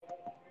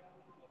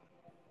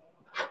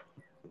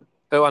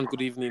Hello and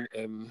good evening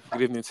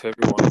to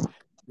everyone.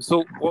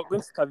 So we're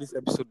going to start this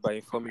episode by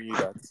informing you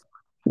that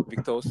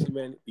Victor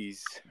Osimhen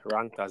is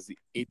ranked as the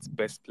eighth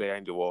best player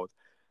in the world.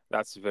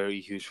 That's very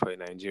huge for a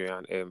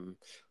Nigerian.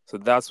 So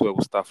that's where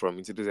we'll start from.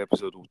 In today's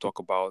episode, we'll talk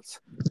about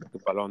the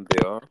Ballon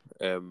d'Or.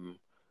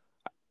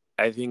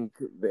 I think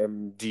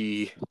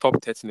the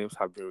top 30 names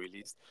have been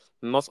released,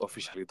 not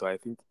officially though. I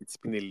think it's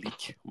been a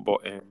leak,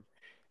 but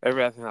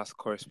everything has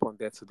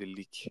corresponded to the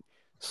leak.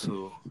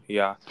 So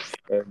yeah,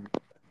 um,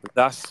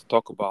 that's to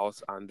talk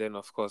about. And then,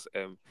 of course,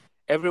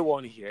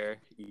 everyone here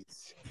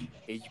is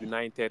a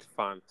United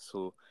fan.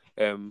 So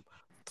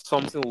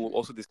something we'll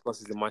also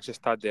discuss is the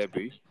Manchester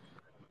Derby,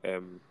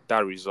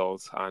 that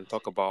result, and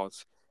talk about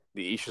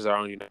the issues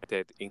around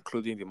United,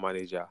 including the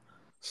manager.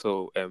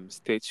 So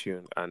stay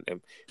tuned and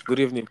good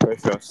evening,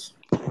 Precious.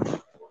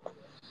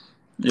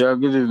 Yeah,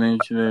 good evening,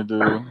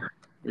 Chinedu.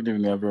 Good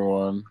evening,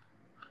 everyone.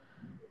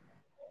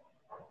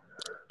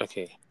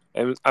 Okay,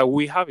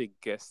 we have a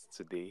guest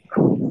today.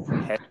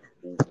 Hello.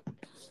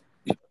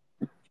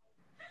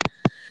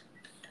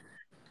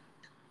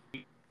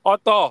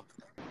 Otto.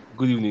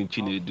 Good evening,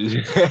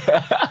 Chinedu.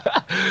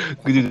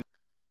 Good evening.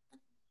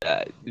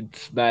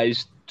 It's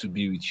nice to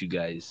be with you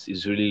guys.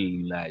 It's really,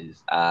 really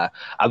nice.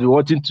 I've been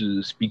wanting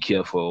to speak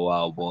here for a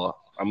while, but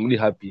I'm really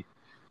happy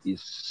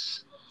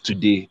it's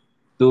today.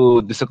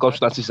 Though the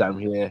circumstances I'm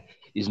here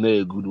is not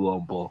a good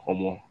one, but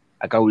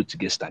I can't wait to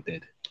get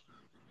started.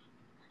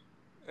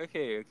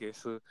 Okay.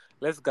 So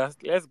let's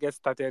get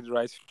started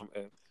right from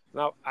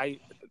now. I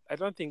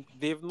don't think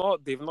they've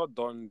not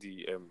done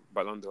the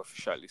Ballon d'Or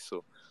officially,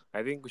 so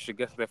I think we should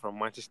get started from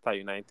Manchester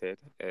United.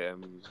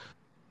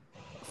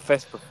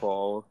 First of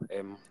all,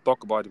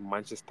 talk about the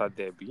Manchester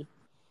Derby.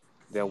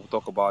 Then we'll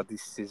talk about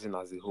this season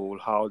as a whole,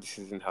 how the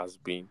season has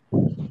been,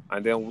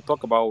 and then we'll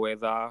talk about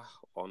whether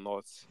or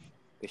not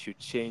they should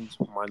change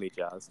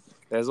managers.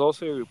 There's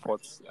also a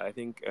report. I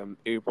think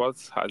a report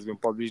has been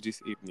published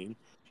this evening.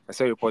 I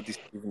saw a report this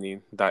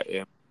evening that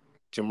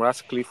Jim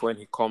Ratcliffe, when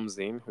he comes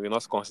in, will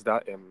not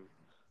consider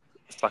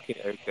sacking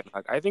Erik Ten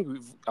Hag. I think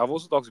I've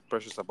also talked to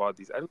Precious about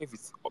this. I don't know if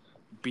it's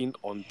been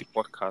on the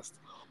podcast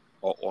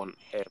or on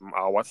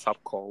our WhatsApp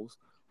calls,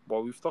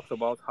 but we've talked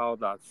about how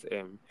that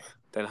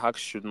Ten Hag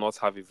should not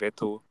have a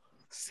veto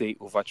say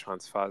over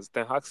transfers.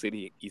 Ten Hag said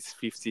he is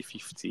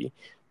 50-50,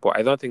 but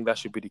I don't think that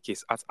should be the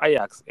case. At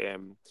Ajax,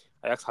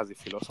 Ajax has a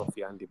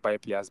philosophy and they buy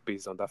players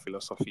based on that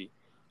philosophy,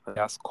 and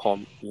they just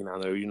come in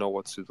and they really know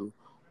what to do.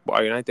 But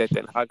at United,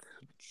 Ten Hag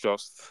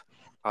just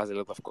has a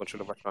lot of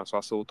control over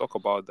transfers, so we'll talk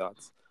about that.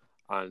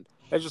 And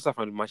let's just start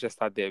from the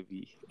Manchester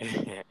Derby.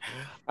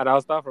 And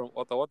I'll start from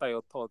Otto. What are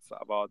your thoughts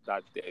about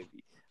that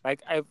derby?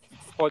 Like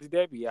for the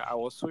derby, yeah, I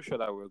was so sure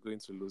that we were going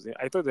to lose.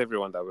 I told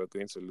everyone that we were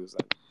going to lose.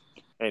 And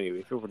anyway,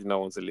 people did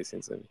not want to listen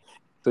to me.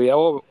 So yeah,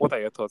 what are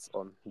your thoughts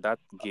on that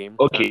game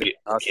and Okay, then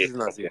our okay,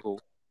 season as a okay,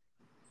 whole?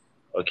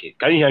 okay.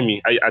 Can you hear me?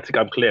 I think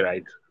I'm clear,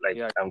 right? Like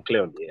Yeah. I'm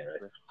clear on the air,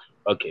 right?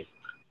 Okay.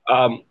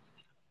 Um,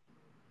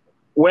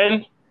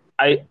 when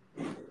I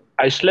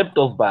I slept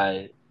off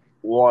by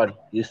 1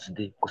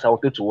 yesterday because I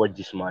wanted to watch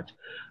this match.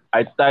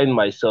 I timed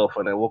myself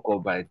and I woke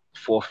up by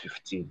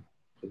 4:15.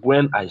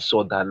 When I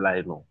saw that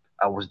lineup,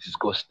 I was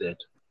disgusted.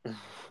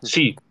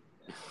 See,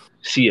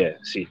 see.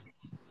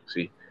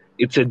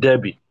 It's a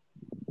derby.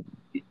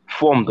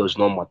 Form does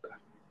not matter.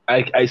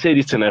 I say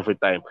this thing every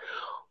time.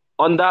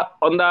 Under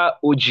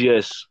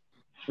OGS,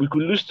 we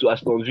could lose to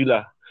Aston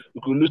Villa,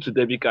 we could lose to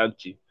Derby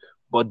County,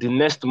 but the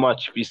next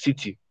match, we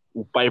City,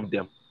 will pipe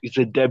them. It's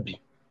a derby.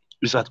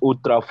 It's at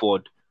Old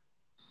Trafford.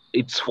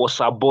 It's for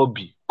Sir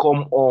Bobby.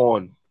 Come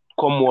on,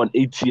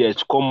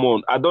 ATH, come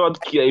on. I don't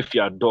care if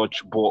you're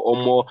Dutch, but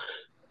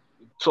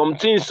some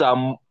things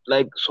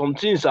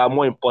are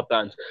more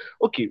important.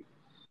 Okay,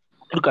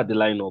 look at the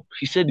lineup.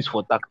 He said it's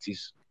for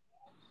tactics.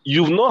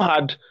 You've not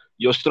had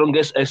your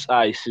strongest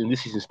SI since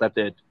this season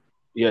started.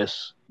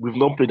 Yes, we've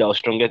not played our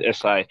strongest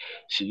SI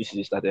since this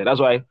season started. That's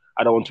why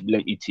I don't want to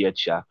blame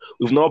ETH. Yeah.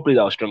 We've not played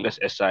our strongest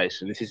SI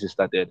since this season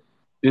started.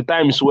 The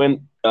times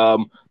when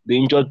the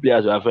injured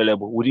players were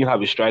available, we didn't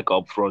have a striker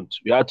up front.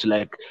 We had to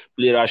like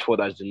play Rashford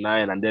as the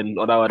 9 and then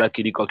other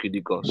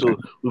Kidiko. So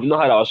we've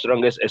not had our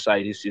strongest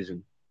SI this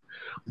season.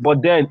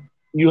 But then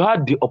you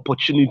had the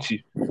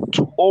opportunity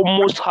to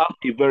almost have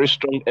a very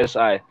strong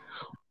SI.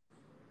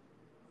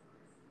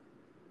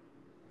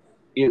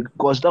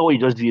 Because that what you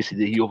just did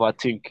yesterday, you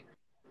overthink.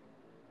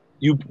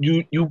 You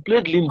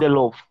played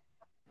Lindelof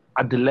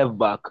at the left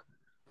back.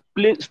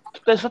 Played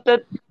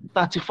started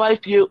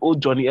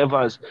 35-year-old Johnny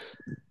Evans.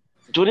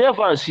 Johnny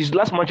Evans, his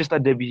last Manchester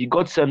derby, he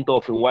got sent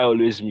off in Why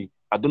Always Me.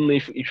 I don't know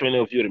if any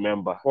of you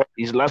remember. Well,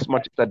 His last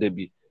Manchester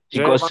derby, he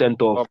got Geneva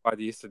sent off. not bad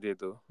yesterday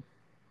though.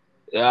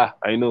 Yeah,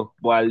 I know.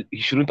 But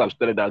he shouldn't have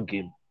started that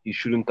game. He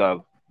shouldn't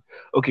have.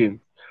 Okay.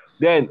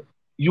 Then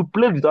you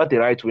played without a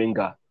right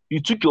winger. You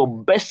took your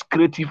best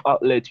creative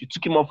outlet. You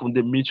took him out from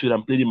the midfield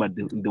and played him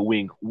in the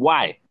wing.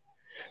 Why?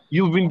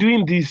 You've been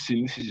doing this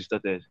since this season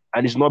started,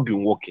 and it's not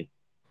been working.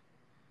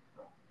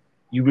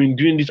 You've been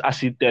doing this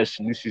acid test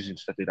since this season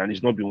started, and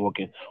it's not been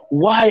working.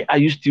 Why are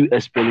you still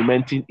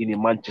experimenting in a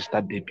Manchester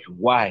debut?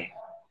 Why?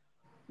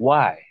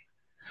 Why?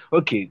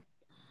 Okay,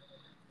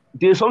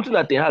 there's something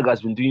that Ten Hag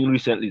has been doing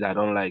recently that I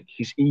don't like.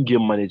 His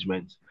in-game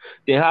management.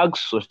 Ten Hag's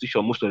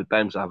substitution most of the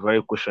times are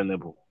very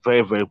questionable.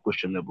 Very, very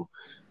questionable.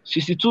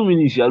 62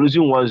 minutes, you're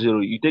losing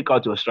 1-0. You take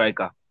out your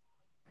striker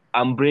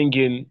and bring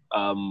in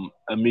a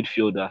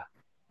midfielder.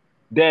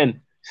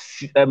 Then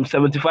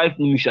 75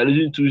 minutes, you're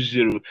losing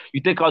 2-0.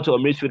 You take out your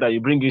midfielder, you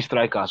bring in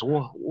strikers.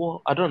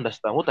 What? I don't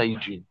understand. What are you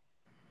doing?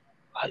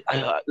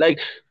 Like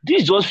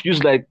this just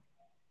feels like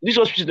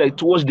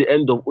towards the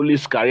end of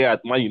Ole's career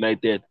at Man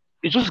United.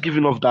 It's just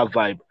giving off that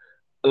vibe.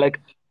 Like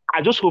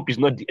I just hope it's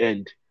not the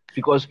end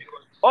because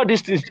all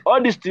these things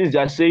they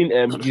are saying,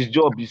 his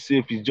job is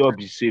safe, his job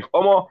is safe.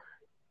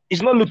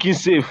 It's not looking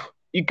safe.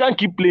 You can't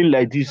keep playing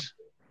like this.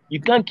 You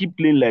can't keep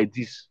playing like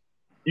this.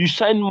 You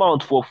sign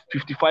Mount for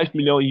 55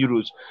 million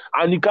euros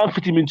and you can't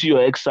fit him into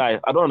your exile.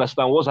 I don't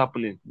understand what's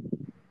happening.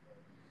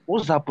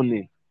 What's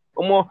happening?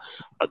 Omo,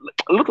 a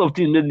lot of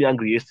things made me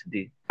angry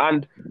yesterday.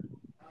 And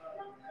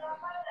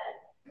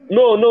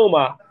no,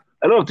 ma.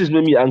 A lot of things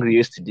made me angry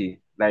yesterday.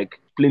 Like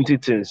plenty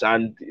things,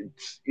 and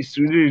it's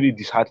really really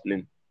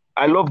disheartening.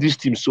 I love this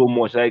team so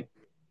much. Like,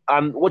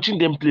 and watching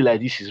them play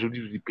like this is really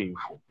really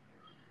painful.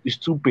 It's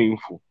too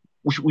painful.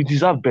 We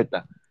deserve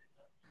better.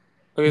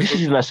 Okay, This so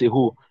season as a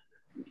whole.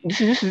 This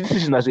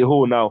season as a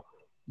whole now.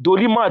 The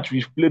only match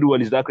we've played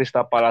well is that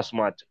Crystal Palace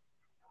match,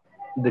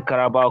 the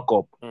Carabao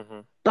Cup.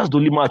 mhm. That's the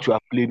only match we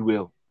have played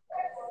well.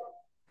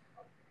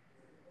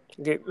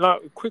 Okay, now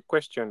quick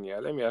question. Yeah,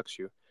 let me ask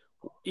you: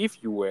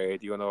 if you were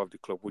the owner of the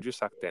club, would you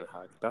sack Ten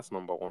Hag? That's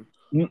number one.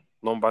 N-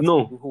 Number two,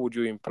 no. who would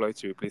you employ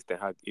to replace Ten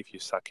Hag if you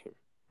sack him?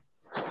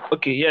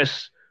 Okay,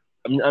 yes.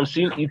 I'm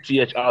seeing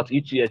ETH out,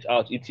 ETH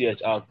out,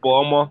 ETH out.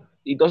 But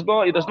it does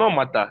not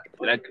matter.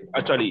 Like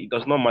actually, it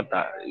does not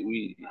matter.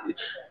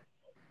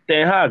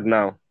 Ten Hag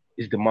now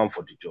is the man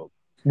for the job.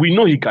 We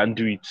know he can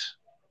do it.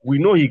 We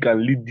know he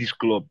can lead this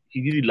club.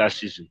 He did it last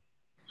season.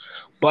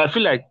 But I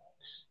feel like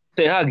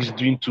Ten Hag is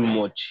doing too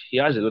much. He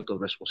has a lot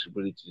of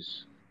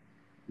responsibilities,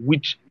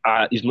 which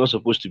is not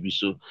supposed to be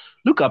so.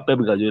 Look at Pep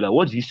Guardiola.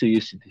 What did he say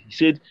yesterday? He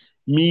said,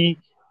 "Me,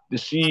 the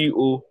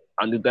CEO,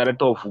 and the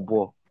director of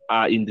football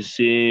are in the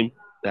same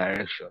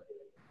direction."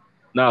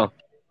 Now,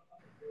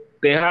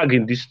 Ten Hag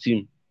in this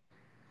team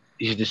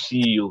is the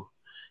CEO,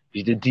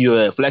 is the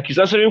DOF. Like he's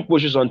answering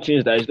questions on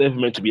things that he's never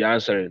meant to be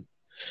answering.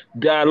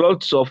 There are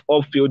lots of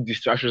off-field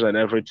distractions and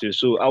everything.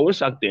 So I won't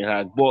sack Ten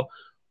Hag. But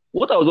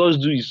what I would always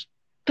do is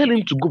tell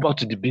him to go back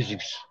to the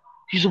basics.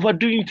 He's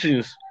overdoing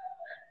things.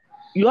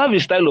 You have a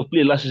style of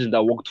play last season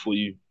that worked for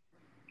you.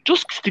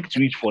 Just stick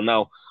to it for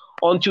now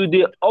until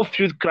the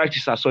off-field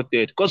crisis are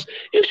sorted. Because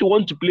if you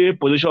want to play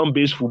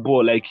position-based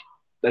football, like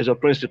there's a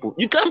principle,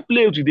 you can't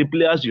play with the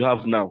players you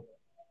have now.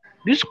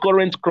 This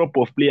current crop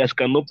of players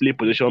cannot play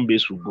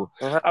position-based football.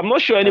 Ten Hag I'm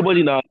not sure can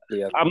anybody now.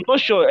 players. I'm not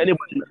sure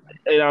anybody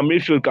in our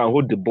midfield can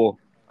hold the ball.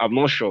 I'm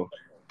not sure.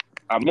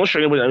 I'm not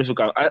sure anybody in our midfield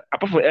can.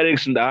 Apart from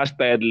Eriksen that has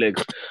tired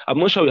legs, I'm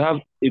not sure we have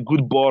a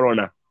good ball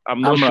runner. I'm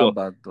not sure.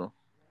 Amrabat though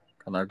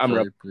can I'm.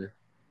 actually play.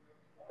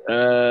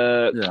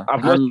 Yeah,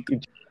 I've not seen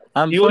it.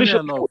 and He only funny showed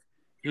enough,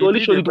 he he only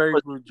did showed a it very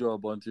was good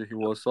job until he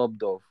was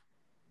subbed off.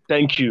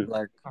 thank you.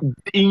 Like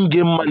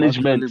In-game I've actually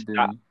management. been.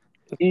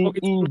 No,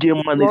 In-game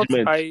it's not.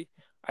 management.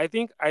 I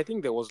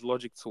think there was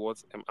logic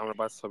towards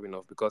Amrabat subbing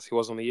off because he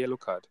was on a yellow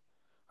card,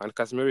 and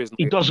Casemiro is not.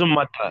 It doesn't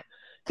matter.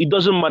 It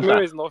doesn't matter.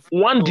 Casemiro is not fit.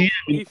 One So DM,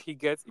 if one, he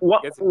gets a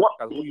one,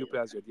 card, who you play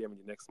as your DM in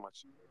the next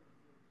match?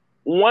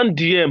 one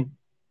DM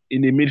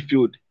in the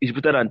midfield is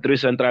better than three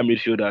central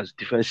midfielders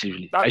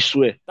defensively. I That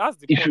swear. that's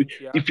the If you, point.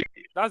 Yeah, if you,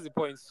 that's the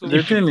point. So The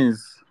if you, thing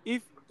is,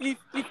 if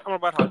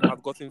Amrabat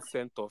had gotten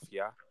sent off,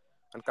 yeah,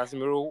 and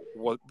Casemiro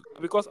was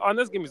because our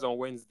next game is on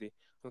Wednesday,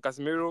 and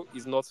Casemiro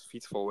is not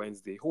fit for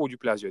Wednesday, who would you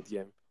play as your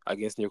DM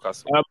against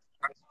Newcastle? um,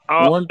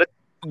 uh, one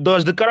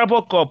does the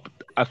Carabao Cup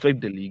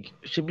affect the league?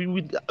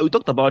 We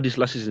talked about this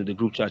last season in the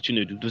group chat.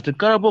 Does the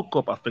Carabao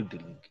Cup affect the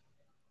league?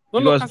 No,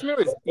 Because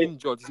Casemiro is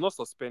injured. He's not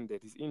suspended.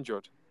 He's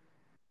injured.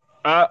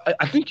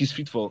 I think he's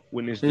fit for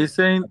Wednesday. he's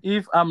saying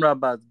if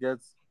Amrabat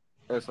gets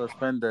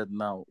suspended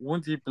now,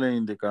 won't he play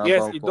in the Yes,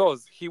 Carabao he Cup?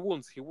 does. He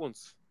won't. He won't.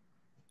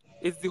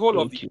 It's the whole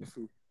of the Okay,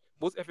 FA.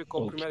 Both FA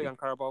Cup, Premier League, okay, and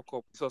Carabao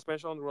Cup.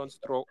 Suspension runs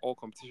through all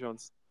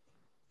competitions.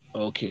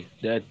 okay.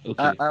 That I,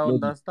 okay. I No,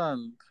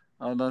 understand.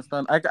 I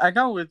understand. I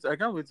can't wait. I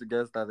can't wait to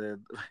get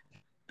started.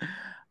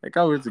 I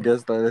can't wait to get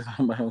started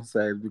on my own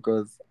side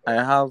because I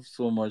have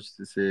so much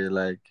to say.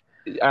 Like,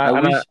 I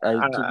and wish I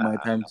took my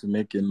time to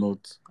make a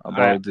note I,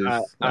 about I,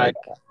 this. I,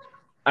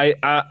 Like,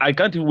 I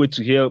can't even wait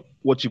to hear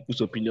what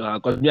Chiku's opinion are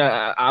because me,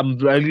 I'm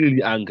really,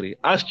 really angry.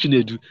 Ask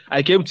Chinedu,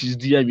 I came to his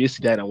DM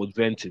yesterday and I was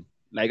venting.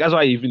 Like, that's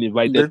why I even the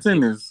invited thing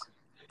him. is,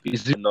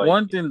 It's really annoying.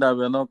 one thing that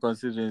we're not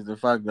considering is the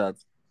fact that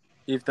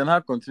if Ten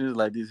Hag continues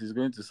like this, he's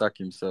going to sack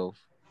himself.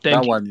 That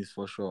Thank you. one is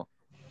for sure,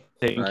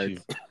 Thank right? you.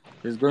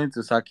 He's going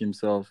to sack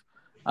himself,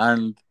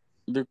 and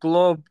the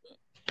club,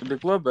 the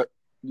club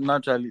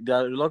naturally they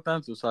are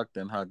reluctant to sack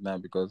Ten Hag now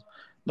because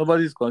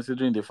nobody's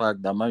considering the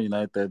fact that Man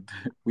United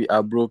we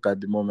are broke at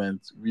the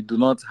moment. We do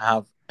not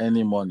have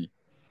any money,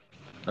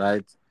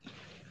 right?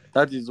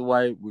 That is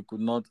why we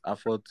could not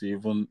afford to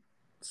even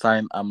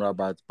sign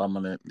Amrabat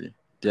permanently.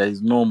 There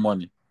is no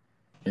money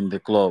in the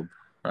club,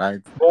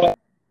 right? But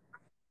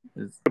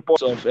It's,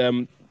 reports of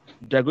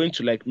they're going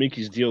to like make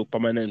his deal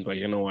permanent by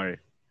January.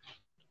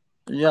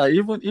 yeah,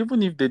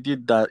 even if they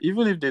did that,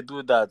 even if they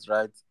do that,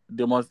 right,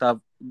 they must have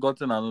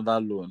gotten another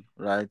loan,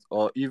 right?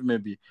 Or if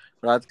maybe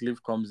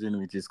Radcliffe comes in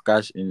with his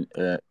cash In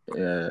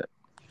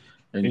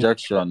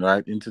injection,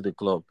 right, into the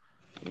club.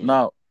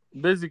 Now,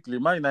 basically,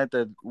 Man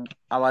United,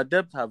 our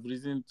debt have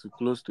risen to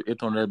close to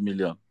 800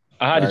 million,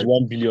 I had is right,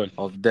 1 billion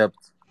of debt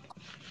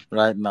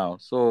right now.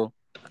 So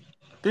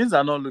things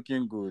are not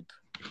looking good,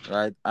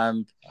 right?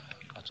 And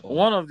at all.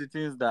 one of the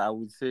things that I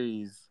would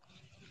say is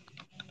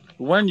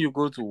when you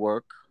go to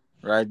work,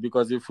 right?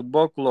 Because a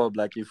football club,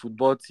 like a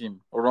football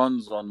team,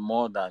 runs on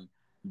more than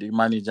the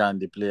manager and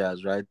the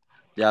players, right?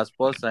 They are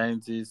sports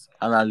scientists,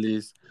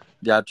 analysts,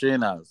 they are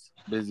trainers,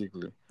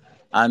 basically.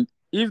 And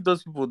if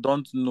those people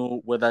don't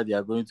know whether they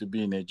are going to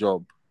be in a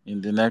job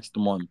in the next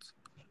month,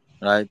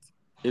 right,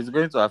 it's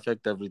going to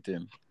affect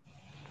everything.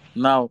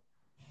 Now,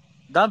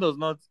 that does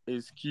not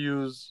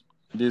excuse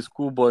the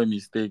schoolboy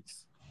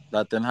mistakes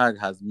that Ten Hag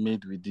has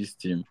made with this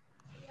team,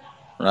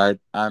 right?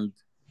 And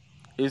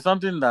it's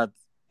something that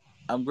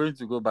I'm going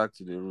to go back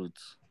to the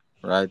roots,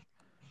 right?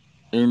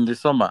 In the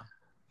summer,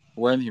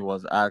 when he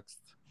was asked,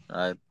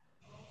 right,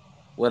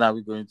 when are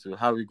we going to,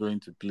 how are we going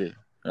to play,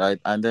 right?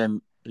 And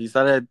then he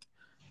started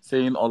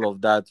saying all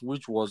of that,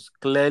 which was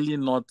clearly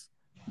not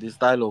the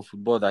style of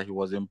football that he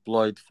was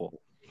employed for.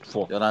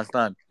 For You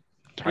understand?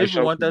 If we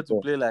traditional wanted to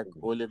football. play like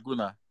Ole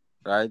Gunnar,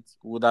 right,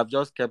 we would have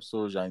just kept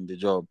Solskjaer in the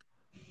job.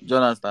 Do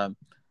you understand?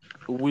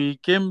 We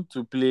came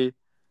to play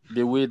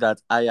the way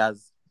that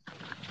Ayaz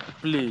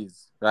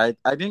plays, right?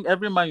 I think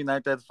every Man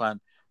United fan,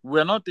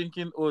 we're not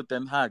thinking, oh,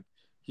 Ten Hag,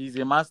 he's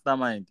a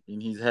mastermind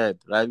in his head,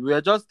 right? We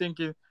are just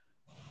thinking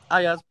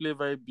Ayaz play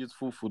very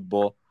beautiful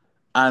football,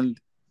 and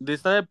they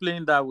started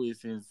playing that way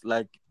since,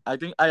 like, I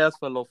think Ayaz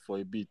fell off for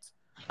a bit,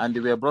 and they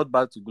were brought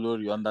back to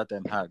glory under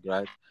Ten Hag,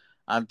 right?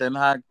 And Ten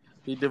Hag,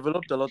 he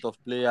developed a lot of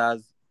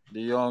players,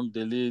 the young,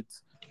 the late,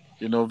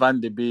 Van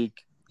de Beek,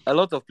 a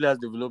lot of players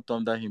developed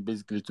under him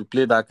basically to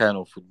play that kind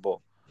of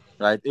football,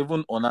 right?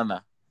 Even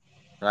Onana,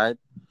 right?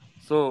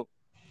 So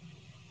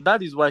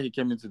that is why he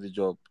came into the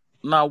job.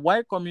 Now,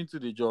 why come into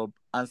the job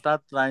and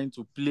start trying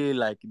to play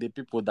like the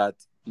people that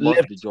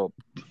lost the Left. job?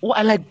 Oh,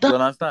 I like that. You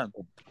understand?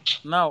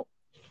 Now,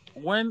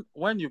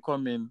 when you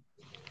come in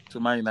to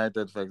Man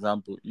United, for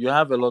example, you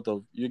get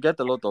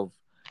a lot of,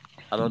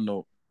 I don't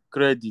know,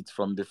 credit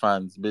from the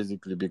fans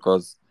basically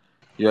because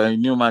you're a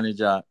new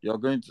manager.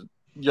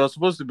 You're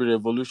supposed to be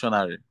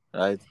revolutionary,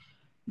 right?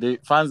 The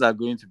fans are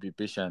going to be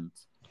patient,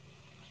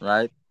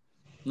 right?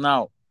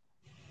 Now,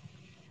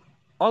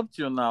 up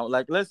till now,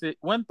 like let's say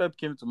when Pep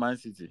came to Man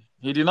City,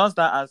 he did not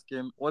start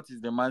asking what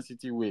is the Man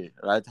City way,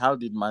 right? How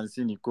did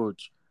Mancini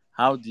coach?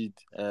 How did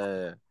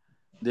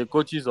the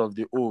coaches of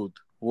the old,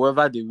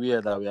 whoever they were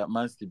that were at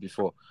Man City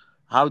before,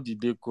 how did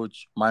they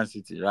coach Man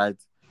City, right?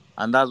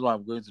 And that's what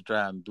I'm going to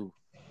try and do.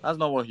 That's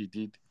not what he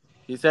did.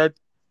 He said,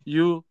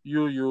 you,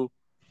 you, you,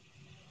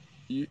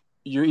 you,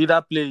 you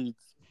either play it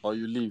or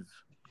you leave,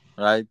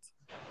 right?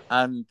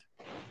 And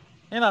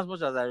in as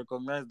much as I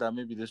recognize that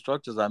maybe the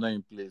structures are not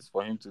in place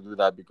for him to do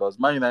that because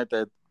Man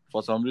United,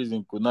 for some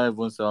reason, could not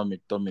even sell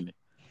McTominay.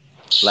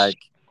 Like,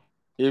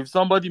 if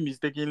somebody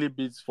mistakenly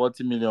bids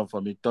 40 million for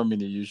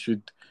McTominay, you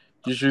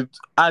should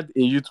add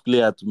a youth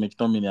player to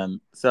McTominay and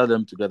sell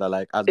them together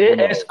like as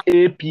bonus,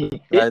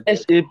 ASAP. right?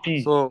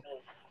 ASAP. So,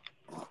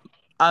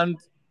 and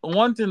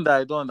one thing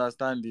that I don't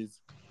understand is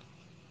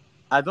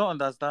I don't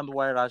understand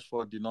why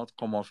Rashford did not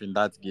come off in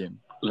that game,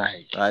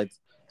 Like right?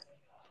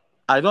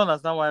 I don't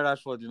understand why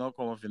Rashford did not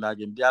come off in that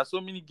game. There are so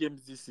many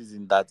games this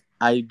season that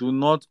I do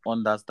not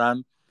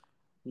understand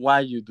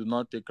why you do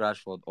not take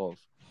Rashford off.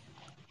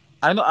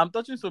 I know I'm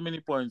touching so many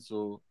points,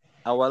 so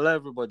I will allow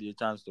everybody a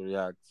chance to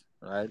react,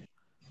 right?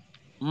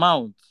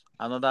 Mount,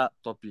 another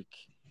topic.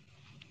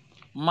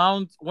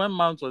 Mount, when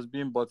Mount was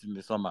being bought in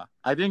the summer,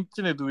 I think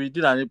Chinedu, we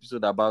did an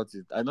episode about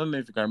it. I don't know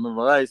if you can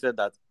remember. Where I said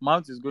that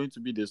Mount is going to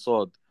be the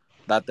sword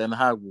that Ten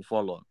Hag will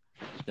fall on.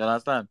 You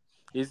understand?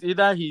 It's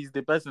either he's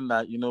the person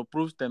that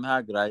proves Ten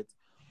Hag right,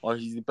 or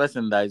he's the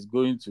person that is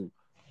going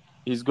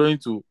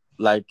to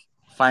like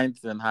find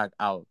Ten Hag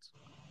out,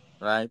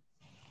 right?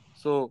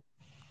 So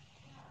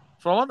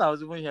from what I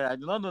was even hearing, I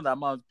did not know that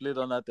Mount played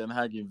under Ten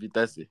Hag in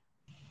Vitesse.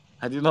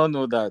 I did not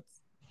know that.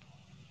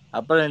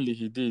 Apparently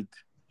he did.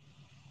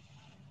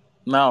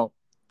 Now,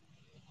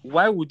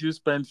 why would you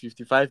spend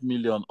 55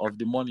 million of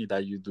the money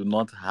that you do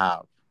not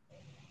have,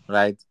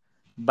 right?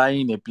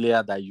 Buying a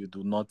player that you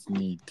do not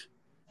need.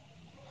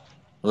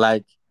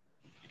 Like,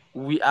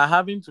 we are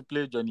having to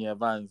play Johnny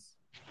Evans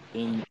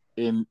in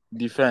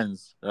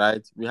defense,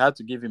 right? We had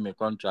to give him a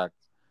contract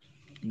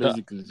that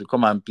basically to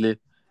come and play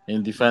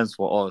in defense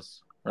for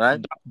us,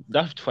 right?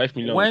 that 5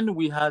 million When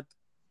we had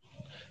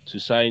to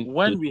sign to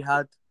when we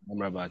had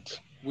Amrabat.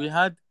 we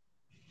had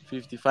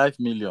 55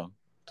 million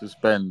to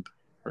spend,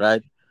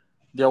 right?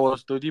 There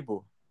was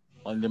Todibo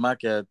on the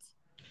market.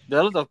 There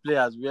are a lot of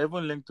players. We are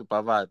even linked to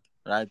Pavard,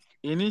 right?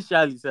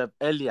 Initially,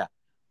 earlier,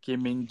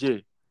 Kim Min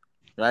Jae,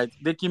 right?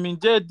 The Kim Min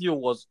Jae deal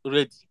was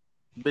ready.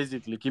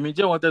 Basically, Kim Min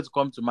Jae wanted to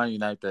come to Man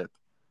United,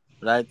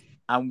 right?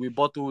 And we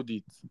bottled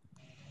it.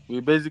 We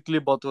basically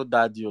bottled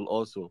that deal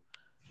also.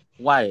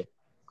 Why?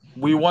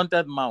 We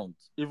wanted Mount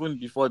even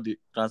before the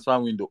transfer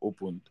window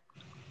opened.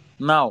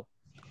 Now,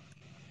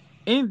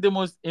 in the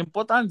most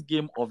important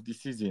game of the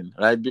season,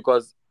 right?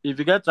 Because if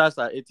you get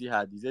transfer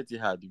Etihad, it's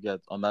Etihad, you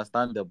get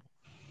understandable.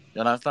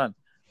 You understand?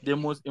 The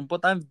most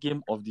important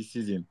game of the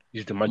season,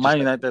 It's the Man Manchester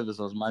United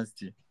versus Man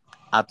City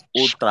at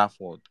Old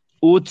Trafford,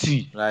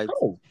 OT. right?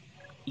 How?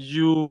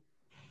 You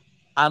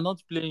are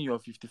not playing your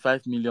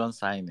 55 million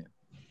signing.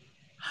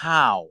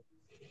 How?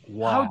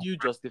 How Wow. do you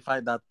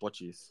justify that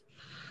purchase?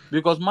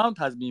 Because Mount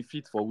has been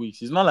fit for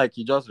weeks. It's not like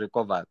he just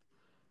recovered.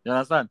 You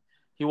understand?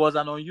 He was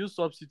an unused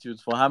substitute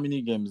for how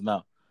many games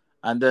now?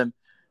 And then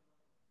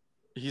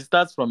he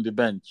starts from the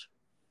bench.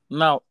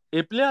 Now,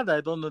 a player that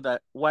I don't know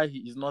that why he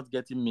is not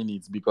getting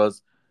minutes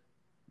because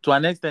to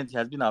an extent he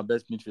has been our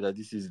best midfielder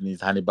this season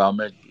is Hannibal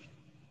Medley,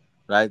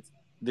 right?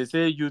 They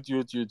say youth.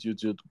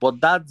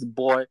 But that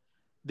boy,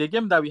 the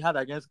game that we had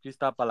against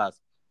Crystal Palace,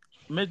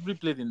 Medley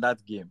played in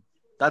that game.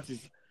 That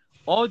is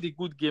all the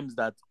good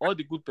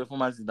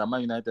performances that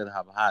Man United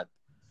have had,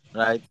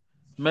 right?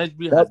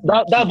 Medley That, has been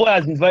that that key. boy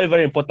has been very,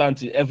 very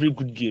important in every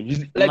good game. He's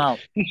like Now,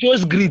 he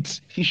shows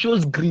grit. He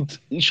shows grit.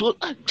 He shows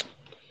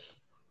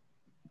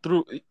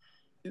through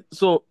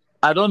so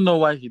I don't know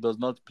why he does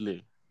not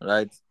play,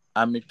 right?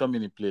 And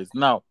McTominay plays.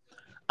 Now,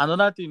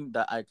 another thing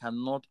that I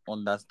cannot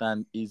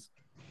understand is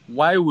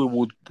why we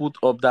would put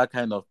up that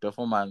kind of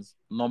performance.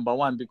 Number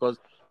one, because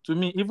to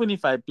me, even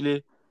if I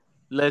play,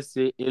 let's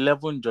say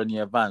 11 Johnny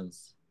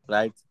Evans,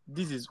 right?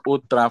 This is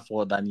Old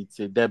Trafford and it's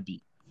a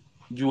derby.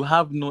 You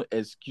have no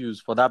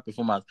excuse for that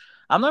performance.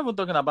 I'm not even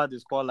talking about the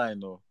scoreline,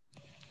 no.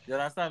 You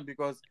understand?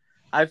 Because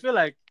I feel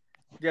like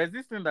there's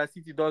this thing that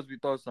City does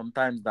with us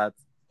sometimes that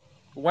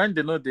when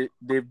they know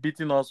they've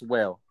beaten us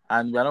well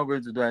and we're not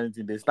going to do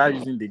anything, they start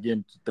using the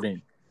game to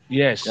train. You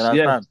yes, yes.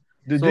 understand?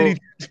 They did So it.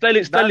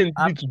 Sterling, that Sterling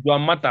did it to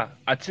Duamata.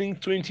 I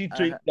think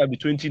 2020, I, that be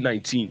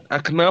 2019. I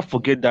cannot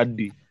forget that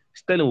day.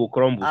 Sterling will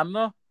crumble. I'm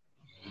not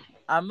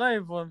I'm not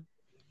even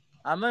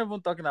I'm not even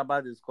talking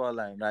about the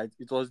scoreline, right?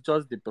 It was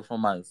just the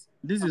performance.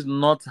 This is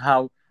not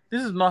how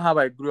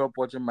I grew up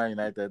watching Man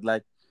United.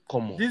 Like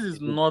Come on. this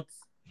is not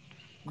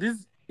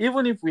this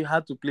even if we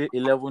had to play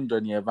 11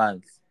 Johnny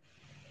Evans,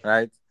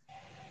 right?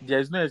 There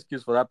is no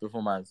excuse for that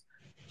performance.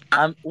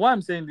 And why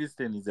I'm saying this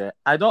thing is that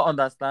I don't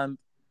understand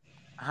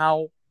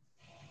how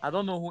I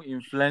don't know who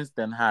influenced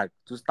Ten Hag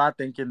to start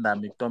thinking that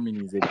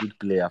McTominay is a good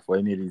player for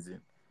any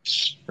reason,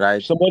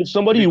 right?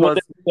 Somebody you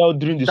wanted Because to tell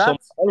during the summer, that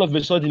all of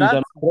a sudden is that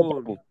an goal,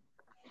 unstoppable.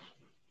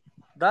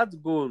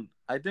 that goal,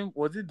 I think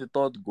was it the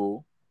third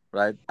goal,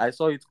 right? I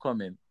saw it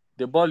coming.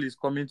 The ball is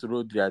coming to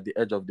Rodri at the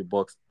edge of the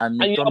box,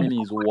 and And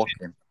McTominay is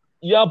walking.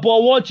 you're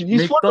ball watching.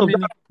 He's one of that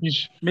McTominay,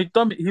 fish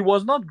McTominay, he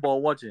was not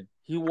ball watching.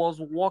 He was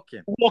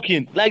walking.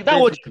 walking. Like that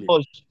what he Basically,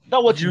 does.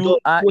 That what he does. you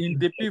are What he in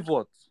the does.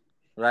 pivot,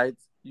 right?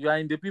 You are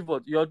in the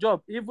pivot. Your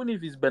job, even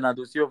if it's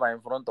Bernardo Silva in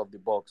front of the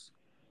box,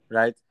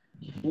 right?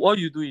 What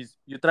you do is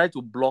you try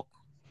to block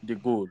the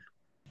goal.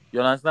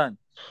 You understand?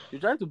 You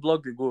try to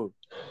block the goal.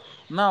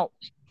 Now,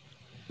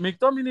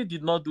 McTominay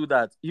did not do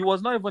that. He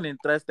was not even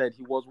interested.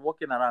 He was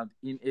walking around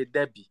in a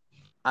derby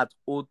at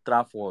Old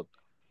Trafford,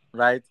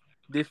 right?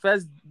 The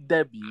first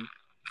derby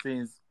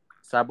since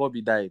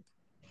Sabobi died,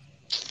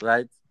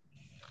 right?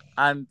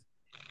 And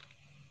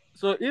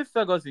so if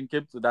Ferguson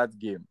came to that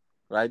game,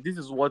 right, this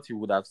is what he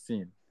would have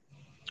seen,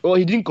 Oh,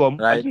 he didn't come.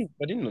 I right? didn't.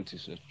 I didn't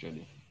notice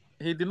actually.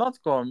 He did not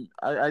come.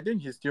 I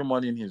think he's still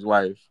mourning his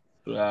wife,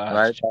 Ah,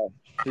 right?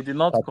 He did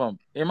not come.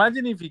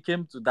 Imagine if he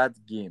came to that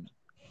game,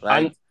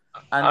 right? and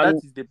And that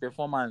and is the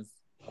performance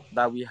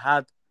that we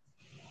had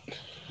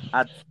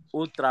at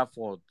Old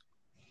Trafford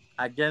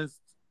against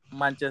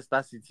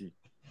Manchester City.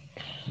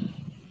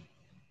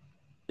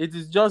 It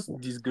is just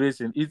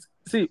disgracing. It's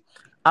see,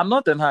 I'm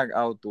not Ten Hag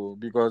out though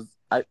because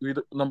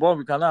number one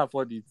we cannot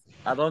afford it.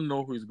 I don't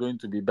know who is going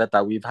to be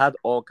better. We've had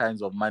all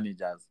kinds of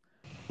managers.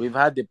 We've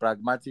had the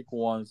pragmatic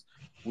ones.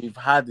 We've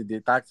had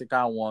the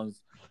tactical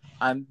ones,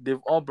 and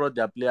they've all brought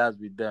their players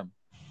with them,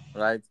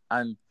 right?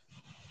 And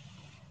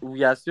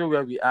we are still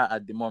where we are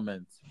at the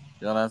moment.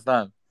 You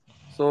understand?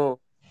 So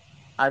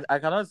I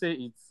cannot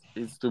say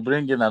it's to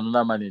bring in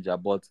another manager,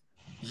 but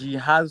he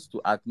has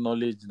to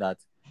acknowledge that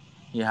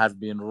he has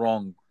been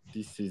wrong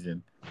this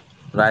season,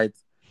 right?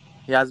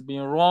 He has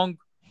been wrong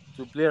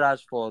to play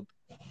Rashford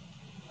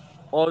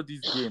all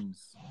these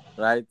games,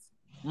 right?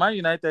 Man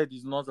United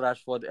is not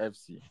Rashford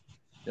FC.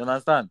 You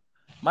understand?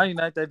 Man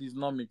United is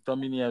not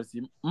McTominay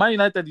FC. Man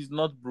United is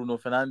not Bruno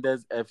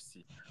Fernandes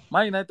FC.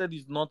 Man United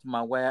is not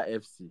Maguire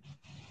FC.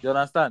 You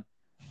understand?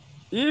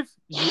 If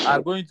you are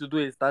going to do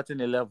a starting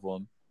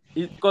 11,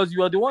 because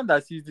you are the one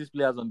that sees these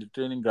players on the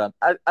training ground,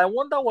 I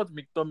wonder what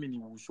McTominay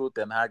will show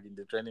Ten Hag in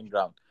the training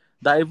ground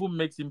that even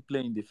makes him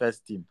play in the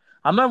first team.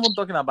 I'm not even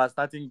talking about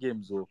starting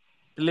games or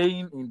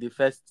playing in the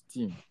first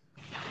team.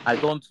 I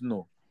don't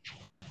know.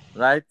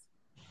 right?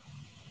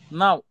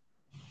 Now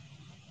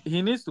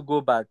he needs to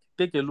go back,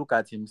 take a look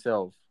at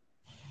himself,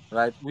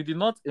 right? We did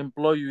not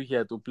employ you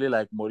here to play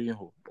like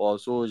Mourinho or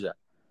Solskjaer,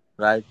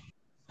 right?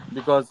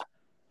 Because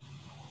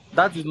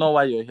that is not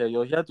why you're here.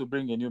 You're here to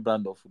bring a new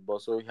brand of football,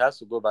 so he has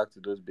to go back to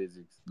those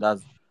basics.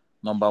 That's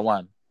number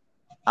one.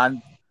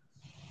 And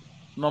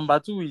number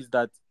two is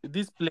that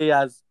these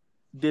players,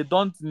 they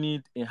don't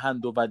need a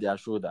hand over their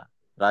shoulder,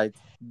 right?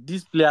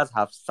 These players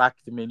have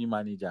sacked many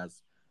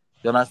managers.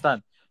 You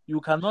understand?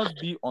 You cannot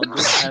be on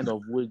those kind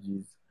of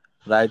wages,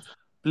 right?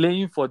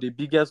 Playing for the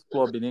biggest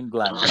club in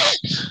England.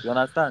 You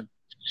understand?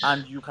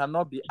 And you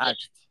cannot be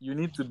asked. You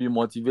need to be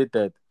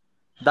motivated.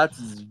 That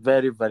is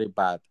very, very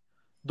bad.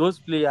 Those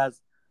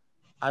players,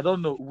 I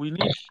don't know. We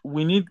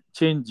need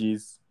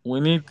changes. We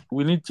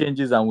need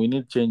changes and we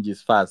need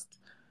changes fast,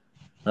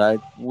 right?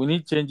 We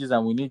need changes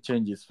and we need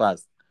changes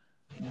fast.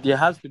 There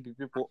has to be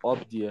people up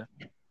there,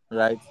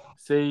 right,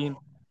 saying,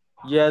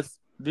 yes,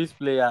 this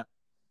player,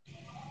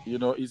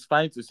 it's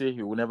fine to say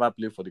he will never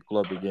play for the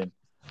club again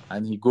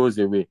and he goes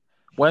away.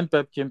 When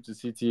Pep came to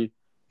City,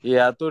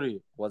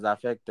 Tori was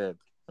affected,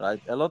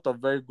 right? A lot of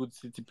very good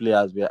City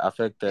players were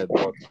affected,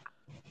 but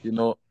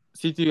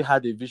City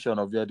had a vision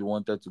of where they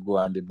wanted to go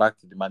and they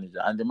backed the manager.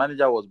 And the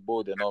manager was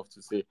bold enough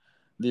to say,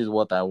 this is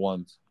what I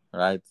want,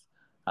 right?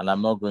 And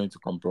I'm not going to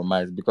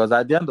compromise because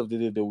at the end of the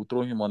day, they will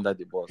throw him under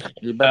the bus.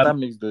 He better Um,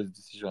 make those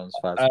decisions uh,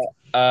 fast.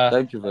 uh,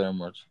 Thank you very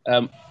much.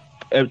 um,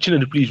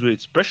 Chinedu, please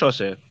wait.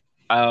 Precious,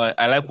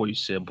 I like what you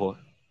said, but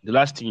the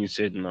last thing you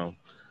said now,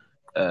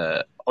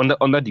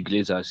 under the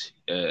Glazers,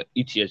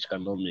 ETH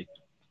cannot make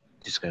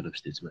this kind of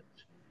statement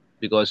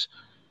because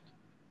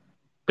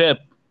Pep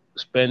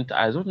spent,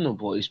 I don't know,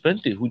 but he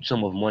spent a huge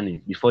sum of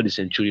money before the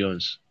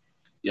Centurions.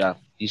 Yeah,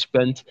 he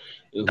spent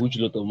a huge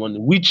lot of money,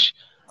 which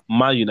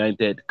Man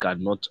United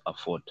cannot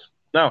afford.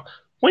 Now,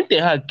 when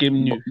Ten Hag came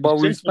But, new, he but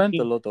we said spent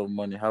a something. lot of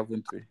money,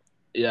 haven't we?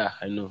 Yeah,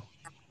 I know,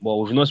 but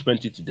we've not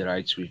spent it the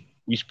right way.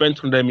 We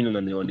spent 100 million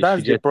on a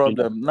That's the fidget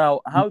spinner. problem.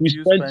 Now, We how we do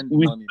you spent spend the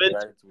we money the spent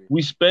right way?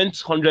 we spent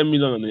 100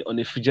 million on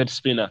a fidget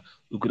spinner.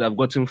 We could have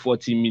gotten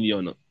 40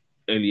 million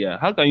earlier.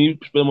 How can you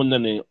spend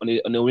money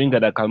on a winger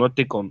that cannot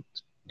take on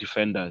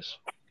defenders?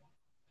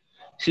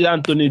 See He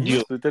Anthony Dio.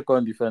 used to take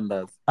on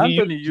defenders. He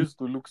Anthony used to used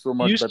to look so he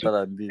much used to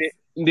better than this.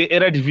 in the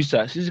era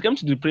visa since he came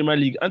to the Premier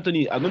League.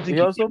 Anthony, I don't think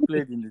He also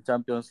played in the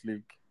Champions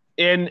League.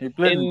 in He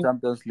played in in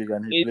Champions League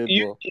and he in, played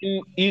in, well.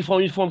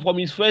 from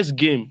his first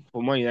game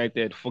for Man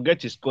United.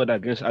 Forget his squad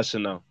against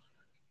Arsenal.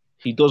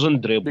 He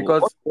doesn't dribble. What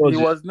Because he was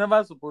it? was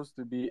never supposed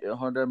to be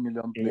 100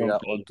 million You know, player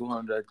or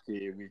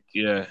 200K a week,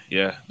 yeah,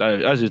 yeah,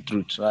 that's the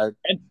truth. right?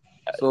 And,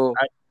 So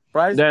I,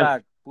 price then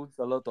tag puts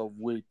a lot of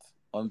weight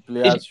on it's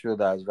players'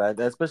 shoulders, right?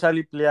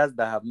 Especially players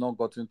that have not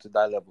gotten to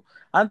that level.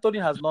 Anthony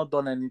has not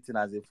done anything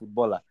as a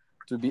footballer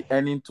to be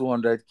earning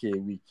 200K a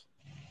week,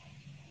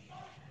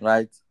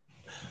 right?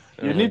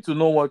 You uh, need to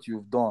know what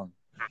you've done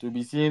to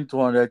be seeing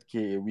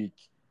 200K a week,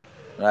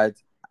 right?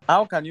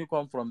 How can you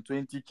come from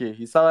 20K?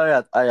 His salary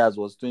at Ayers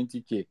was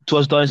 20K it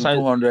was to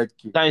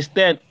 200K, times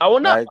 10. I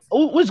wonder right?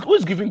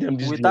 who's giving them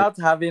this deal? Without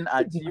having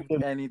Who's giving achieved them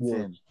this deal?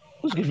 anything.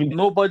 Who's giving them?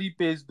 Nobody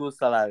pays those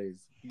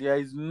salaries. There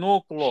is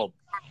no club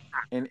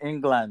in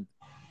England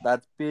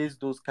that pays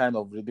those kind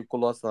of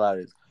ridiculous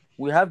salaries.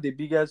 We have the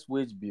biggest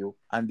wage bill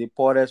and the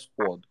poorest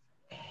squad.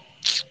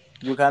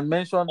 You can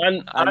mention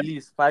And at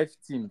least five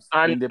teams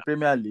and in the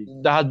Premier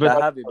League that has that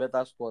better, have a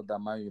better squad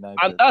than Man and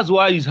United. that's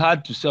why it's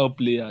hard to sell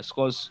players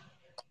because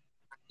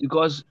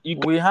you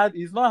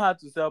It's not hard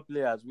to sell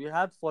players. We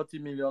had 40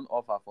 million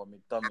offer for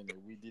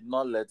McTominay. We did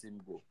not let him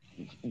go.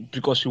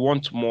 because you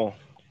want more.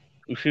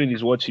 We feel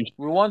is what you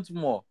We want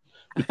more.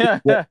 we feel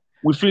is what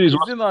we feel is Is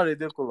what it not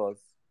ridiculous?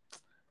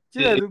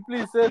 eh, Chinedu,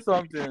 please say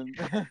something.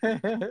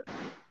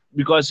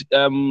 because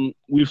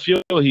we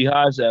feel he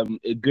has a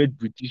great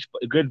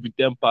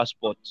Britain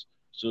passport,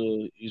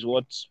 so he's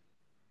worth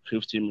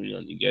 50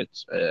 million. He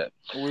gets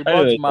We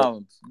bought anyway.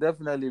 Mount.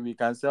 Definitely, we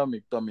can sell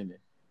McTominay.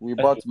 We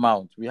bought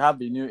Mount. We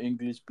have a new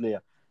English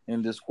player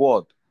in the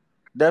squad.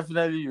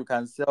 Definitely, you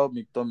can sell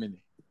McTominay.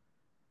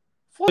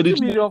 So 40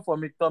 million for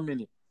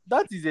McTominay.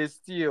 That is a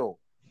steal.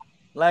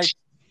 Like,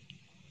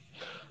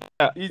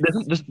 it's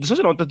there's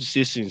something I wanted to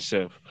say since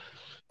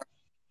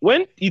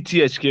when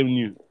ETH came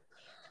new,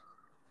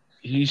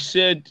 he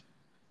said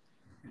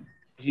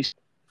he's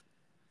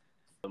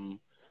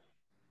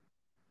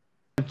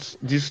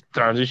this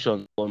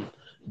transition from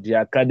the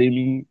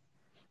academy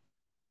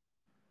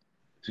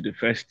to the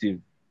first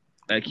team.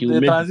 Like he will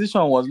the make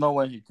transition was not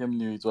when he came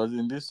new. It was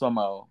in this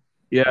summer.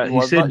 yeah. He He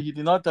was said not. He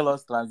did not tell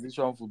us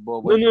transition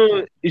football no, when he no.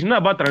 came. It's not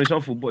about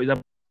transition football. It's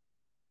about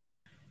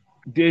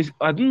there's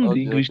I don't know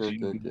the Okay, English okay,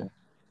 thing. okay,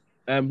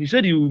 okay. He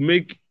said he will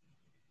make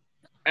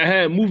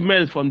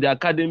movement from the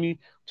academy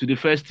to the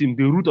first team.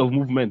 The route of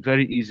movement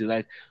very easy.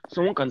 Like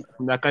someone can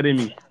from the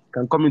academy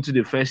can come into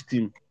the first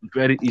team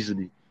very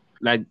easily.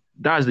 Like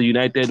that's the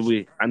United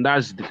way, and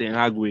that's the Ten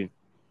Hag way.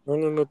 No,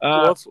 no, no.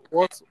 Uh,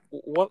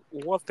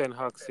 What Ten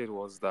Hag said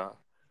was that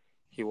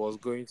he was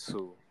going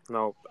to.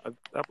 Now,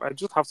 I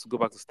just have to go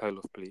back to style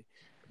of play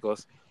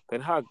because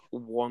Ten Hag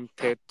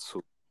wanted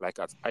to, like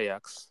at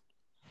Ajax,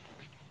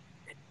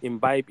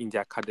 imbibe in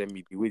the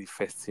academy the way the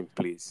first team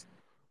plays.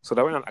 So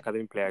that when an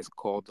academy player is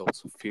called up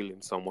to fill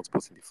in someone's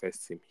place in the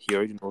first team, he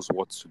already knows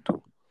what to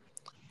do.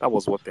 That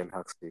was what Ten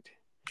Hag said.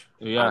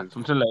 Yeah, And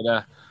something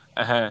like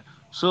that.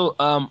 So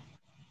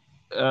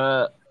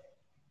uh,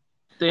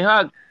 Ten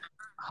Hag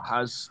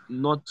has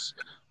not.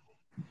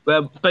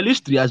 Well,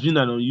 Pelistri has been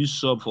an unused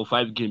sub for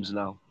 5 games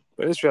now.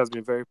 the history has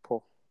been very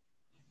poor.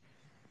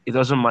 It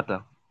doesn't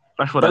matter.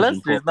 Rashford has been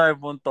Pelestri poor. is not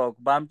even talk,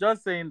 but I'm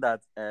just saying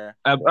that,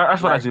 Rashford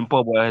has like, been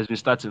poor, but has been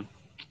starting.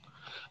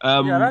 yeah,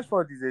 Um,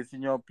 Rashford is a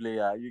senior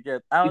player. You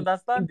get, I it,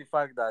 understand the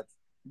fact that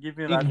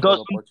giving it Rashford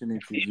doesn't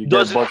opportunities, it you get,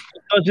 doesn't but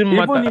it doesn't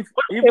matter.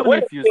 even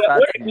if you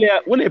start him,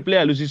 When a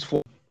player loses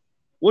form,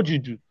 what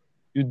do?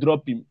 You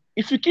drop him.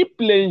 If you keep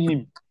playing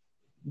him,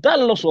 that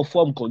loss of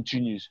form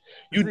continues.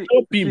 You see,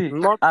 drop him. see,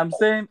 Not I'm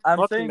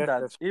not saying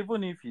that necessary.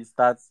 even if he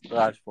starts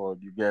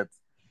Rashford, you get,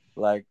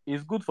 like,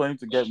 it's good for him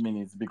to get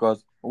minutes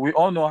because we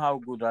all know how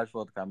good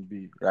Rashford can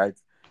be, right?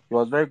 He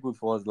was very good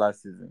for us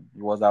last season.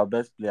 He was our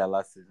best player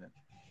last season,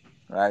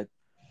 right?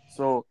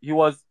 So he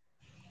was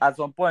at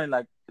some point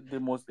like the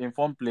most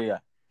informed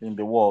player in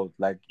the world,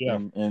 like Yeah.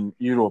 in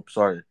Europe.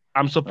 Sorry,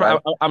 I'm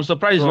surprised. right? I'm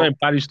surprised he's not So in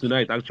Paris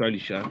tonight. Actually,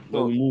 Sha. But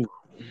so we move.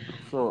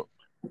 so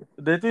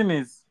the thing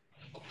is,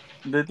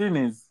 the thing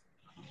is,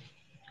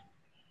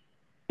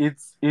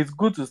 it's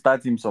good to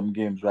start him some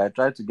games, right?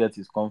 Try to get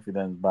his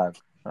confidence back,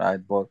 right?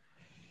 But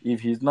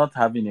if he's not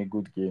having a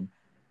good game,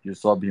 you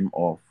sub him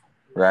off,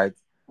 right?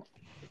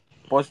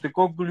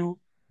 Postecoglou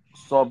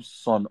subs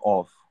Son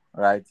off,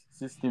 right?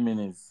 60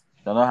 minutes.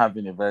 You're not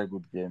having a very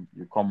good game.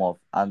 You come off.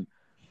 And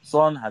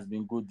Son has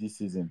been good this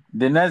season.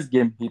 The next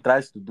game, he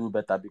tries to do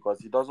better because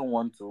he doesn't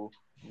want to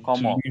To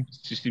come off, leave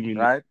 60 minutes.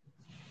 right?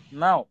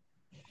 Now,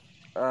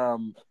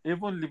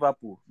 even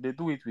Liverpool, they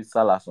do it with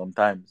Salah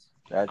sometimes,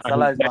 right? And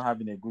Salah is not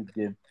having a good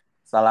game.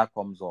 Salah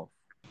comes off,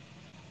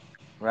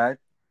 right?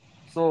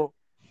 So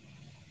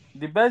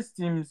the best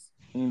teams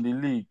in the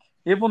league,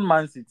 even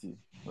Man City,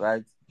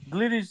 right?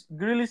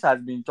 Grealish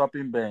has been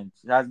chopping bench.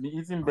 He has been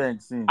eating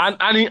bench since,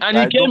 and he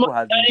right? came Dogo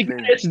has been he came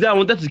playing. yesterday. I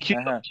wanted to kill.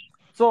 Uh-huh.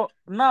 So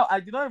now I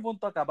did not even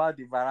talk about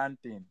the Varane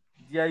thing.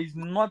 There is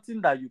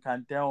nothing that you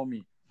can tell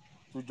me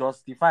to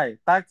justify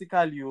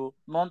tactically or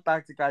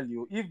non-tactically.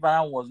 If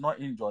Varane was not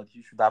injured,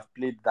 he should have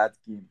played that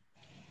game.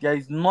 There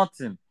is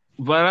nothing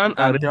you Varane and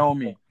can tell Reguilon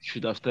me,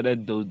 should have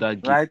started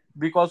that game. right?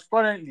 Because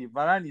currently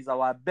Varane is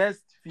our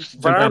best fit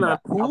Varane and defender,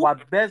 who? our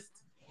best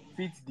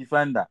fit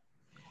defender,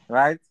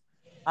 right?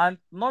 And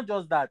not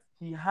just that,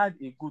 he had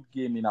a good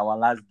game in our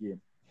last game.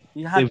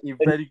 He A had a very,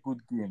 very good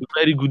game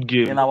very good in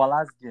game. our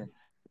last game.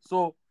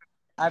 So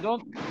I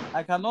don't,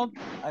 I cannot,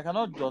 I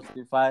cannot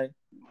justify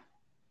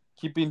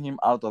keeping him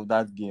out of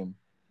that game,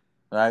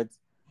 right?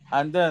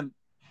 And then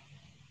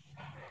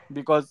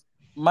because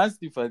Man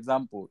City, for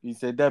example,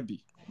 is a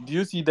derby. Do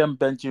you see them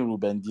benching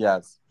Ruben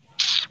Diaz?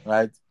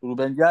 Right?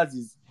 Ruben Diaz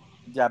is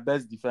their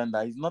best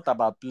defender. It's not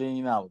about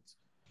playing out.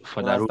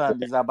 For You that.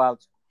 understand? It's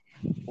about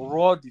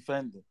raw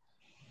defending.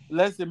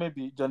 Let's say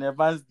maybe John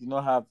Evans did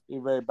not have a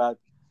very bad,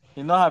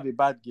 he did not have a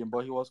bad game,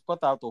 but he was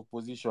caught out of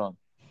position,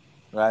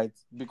 right?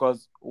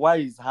 Because why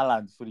is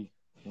Haaland free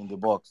in the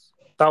box?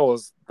 That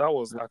was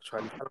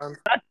actually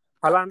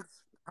Haaland.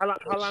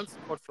 Haaland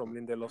scored from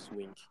Lindelof's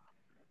wing,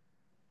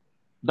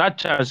 That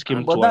chance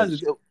came But that's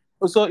twice.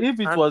 the- so if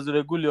it and was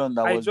Regulion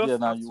that I was there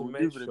just now, have you to would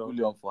leave mention,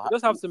 Regulion I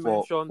just have to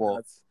mention for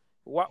that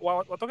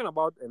we're talking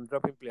about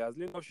dropping players.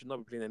 Lindelof should not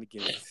be playing any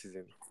games this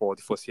season for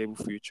the foreseeable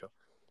future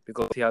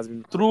because he has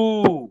been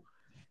true,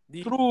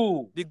 the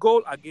true. the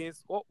goal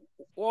against what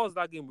was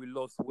that game we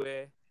lost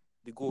where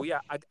the goal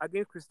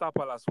against Crystal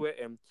Palace where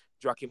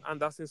Joachim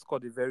Anderson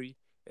scored a very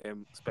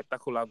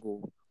spectacular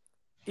goal.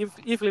 If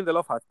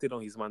Lindelof had stayed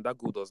on his man, that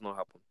goal does not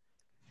happen.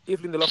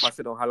 If Lindelof had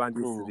stayed on Haaland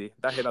True, yesterday,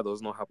 that header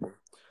does not happen.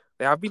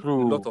 There have been a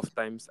lot true. of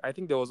times. I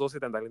think there was also a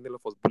time that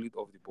Lindelof was bullied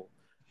off the ball.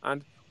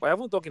 And what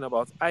I'm talking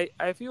about, I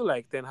feel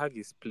like Ten Hag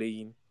is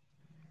playing.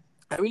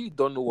 I really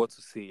don't know what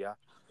to say, yeah.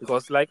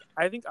 Because like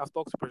I think I've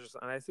talked to Precious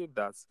and I said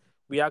that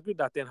we agree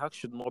that Ten Hag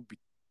should not be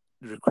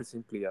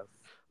recruiting players.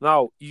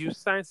 Now you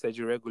sign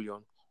Sergio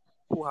Reguilon,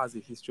 who has a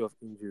history of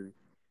injury.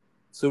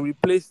 So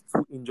replace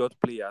two injured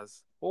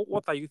players.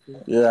 What are you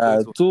thinking is going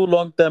Yeah, to two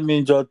long-term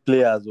injured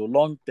players, or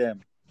long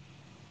term.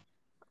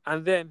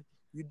 and then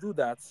you do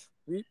that.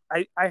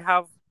 I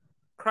have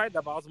cried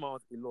about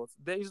Mount a lot.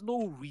 There is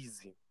no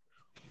reason,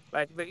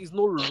 like there is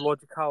no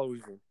logical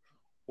reason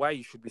why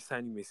you should be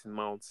signing Mason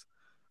Mount.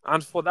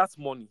 And for that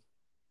money,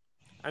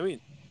 I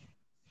mean,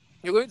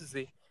 you're going to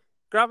say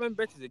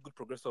Gravenberch is a good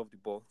progressor of the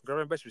ball.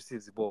 Gravenberch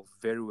receives the ball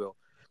very well.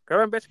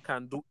 Gravenberch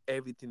can do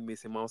everything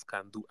Mason Mount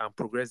can do and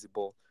progress the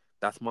ball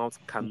that Mount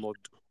cannot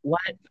do. Why?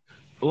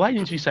 Why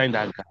didn't we sign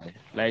that guy?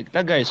 Like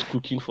that guy is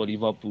cooking for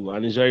Liverpool,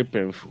 and it's very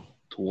painful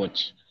to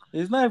watch.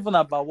 It's not even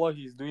about what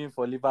he's doing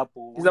for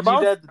Liverpool. It's We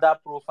about needed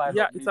that profile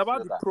yeah, of it's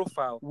about the midfielder.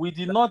 profile We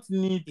did not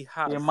need he a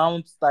has.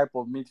 Mount type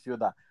of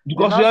midfielder. They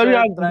Because now we already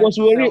started have trying because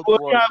to sell we to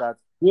already us have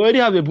we already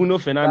have a Bruno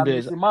that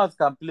Fernandez. Missy Mount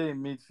can play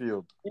in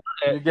midfield.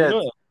 Eh, You You get?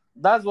 know,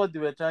 That's what they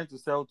were trying to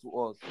sell to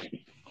us.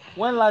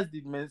 When last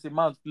did Mason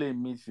Mount play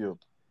in midfield?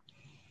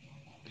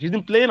 He's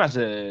been playing as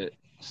a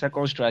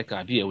second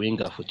striker, be a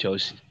winger for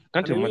Chelsea.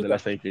 Can't And a remember the winger.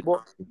 last time he played.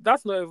 But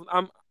that's not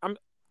even.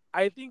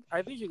 I think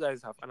you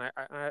guys have, and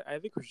I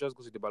think we should just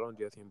go to the Ballon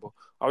d'Or thing. But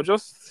I'll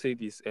just say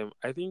this.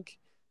 I think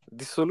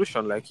the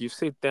solution, like you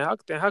said, Ten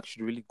Hag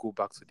should really go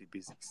back to the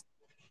basics.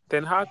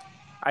 Ten Hag,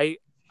 I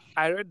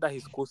I read that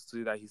his coach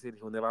today that he said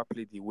he'll never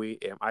play the way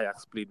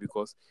Ajax played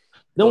because he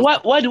Then does why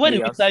not why have why did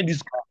we players. sign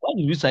this guy? Why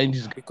did we sign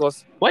this guy?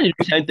 Because Why did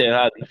we sign Ten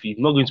Hag if he's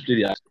not going to play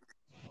the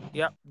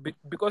yeah,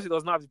 because he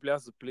does not have the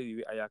players to play the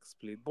way Ajax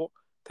played. But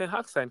Ten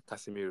Hag signed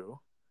Casemiro.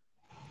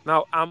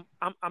 Now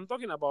I'm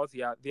talking about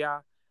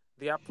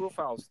their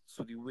profiles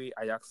to the way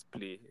Ajax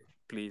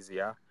plays.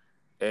 Yeah,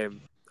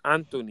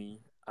 Anthony,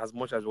 as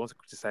much as we want to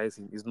criticize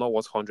him, is not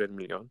worth 100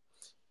 million.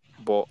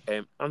 But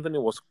Anthony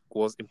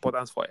was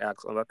important for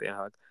Ajax under Ten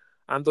Hag.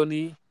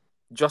 Anthony,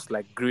 just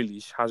like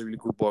Grealish, has really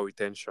good ball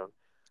retention,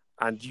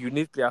 and you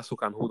need players who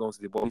can hold on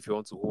to the ball if you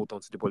want to hold on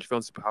to the ball, if you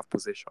want to have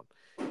possession.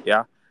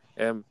 Yeah.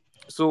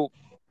 So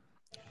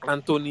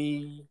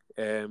Anthony,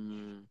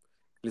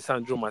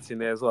 Lisandro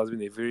Martinez, who has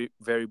been a very,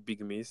 very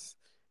big miss.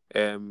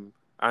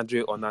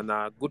 Andre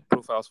Onana, good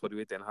profiles for the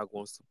way Ten Hag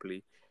wants to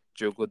play.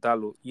 Diogo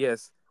Dallo,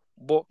 yes.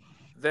 But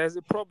there's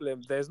a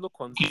problem. There's no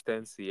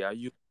consistency. Yeah?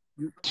 You,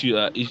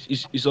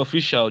 It's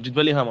official. Jude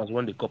Bellingham has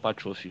won the Copper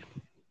Trophy.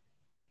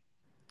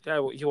 yeah,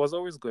 he was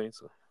always going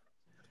to.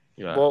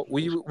 Yeah. But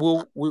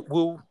we'll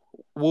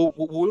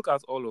look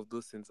at all of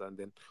those things and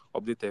then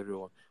update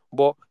everyone.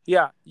 But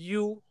yeah,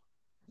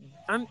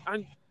 and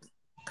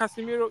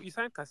Casemiro, you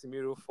signed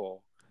Casemiro for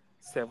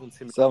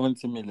 70 million.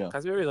 70 million.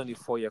 Casemiro is on a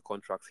 4-year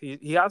contract.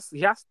 He has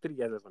 3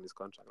 years left on his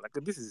contract. Like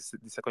this is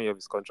the second year of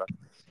his contract.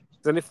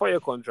 He's on a 4-year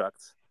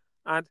contract.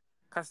 And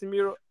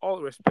Casemiro,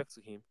 all respect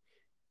to him,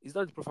 is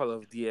not the profile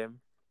of DM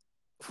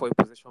for a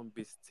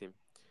possession-based team.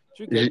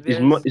 Do you get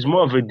It's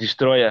more of a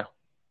destroyer.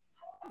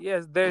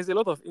 yes, there is a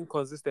lot of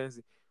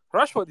inconsistency.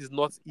 Rashford is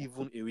not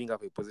even a winger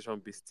for a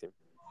possession-based team.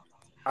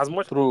 As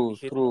much as we True,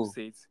 hate to true.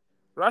 say it,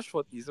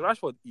 Rashford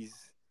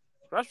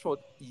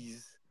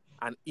is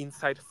an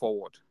inside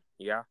forward.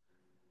 Yeah.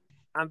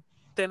 And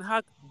Ten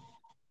Hag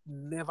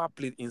never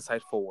played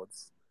inside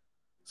forwards.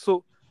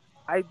 So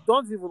I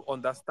don't even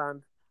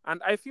understand.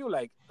 And I feel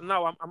like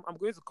now I'm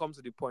going to come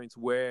to the point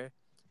where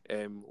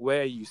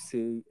you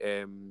say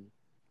Ten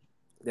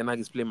Hag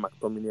is playing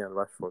McTominay and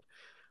Rashford.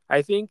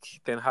 I think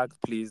Ten Hag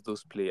plays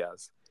those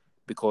players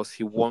because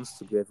he wants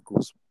to get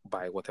goals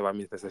by whatever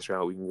means necessary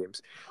and win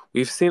games.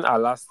 We've seen our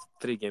last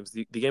 3 games,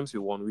 the games we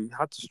won, we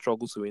had to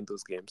struggle to win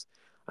those games.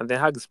 And Ten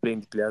Hag is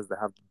playing the players that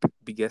have the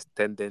biggest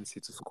tendency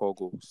to score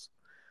goals.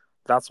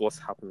 That's what's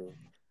happening.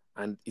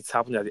 And it's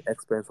happening at the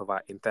expense of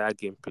our entire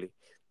gameplay.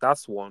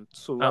 That's one.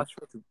 So Um,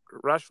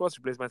 Rashford's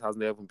replacement has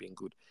never been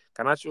good.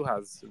 Garnacho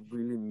has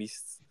really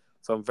missed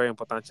some very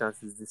important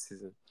chances this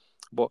season.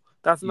 But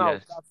yes. that's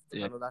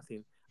Yeah. another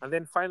thing. And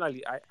then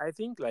finally, I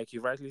think like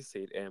you rightly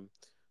said,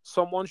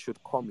 someone should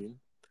come in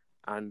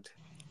and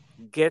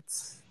get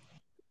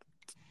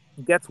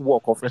get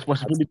work off Ten Hag's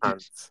Responsibilities.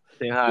 hands.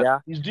 Ten Hag. Yeah.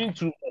 He's doing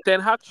too. Ten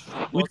Hag should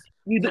You, not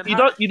you, Ten you Hag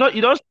don't you don't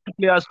you don't sign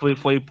players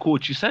for a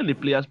coach. You sign the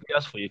players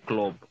for a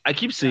club. I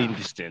keep yeah. saying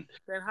this thing.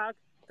 Ten Hag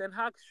Ten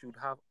Hag should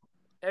have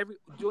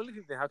the only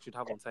thing Ten Hag should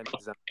have on time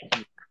is an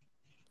clinic.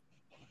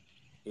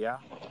 Yeah.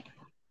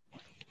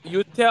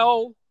 You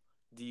tell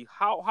the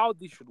how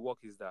this should work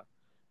is that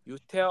you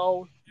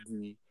tell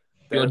the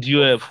Your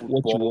director of DOF, what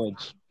you football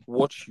want.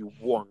 what you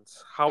want,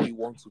 how you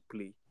want to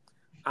play,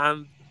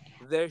 and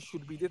there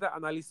should be data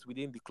analysts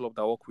within the club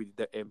that work with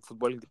the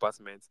footballing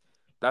department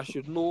that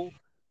should know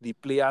the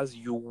players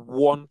you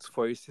want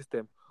for a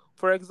system.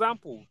 For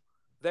example,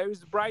 there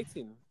is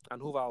Brighton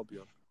and Hove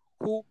Albion,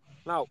 who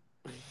now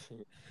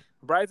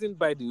Brighton,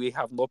 by the way,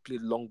 have not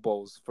played long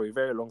balls for a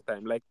very long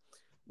time. Like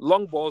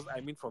long balls,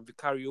 I mean from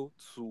Vicario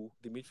to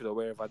the midfield or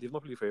wherever, they've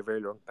not played for a very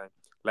long time.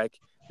 Like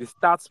they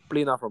start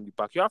playing out from the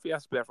back. You have a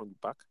player from the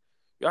back.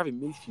 You have a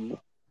midfield.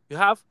 You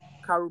have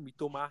Karu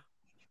Mitoma,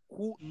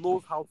 who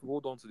knows how to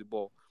hold on to the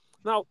ball.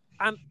 Now,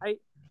 and I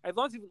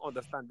don't even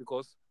understand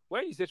because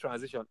when you say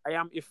transition, I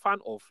am a fan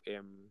of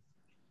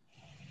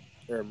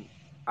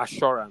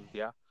assurance.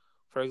 Yeah,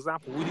 for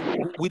example,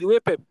 with the way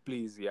Pep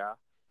plays, yeah,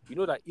 you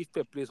know that if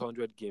Pep plays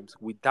 100 games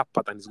with that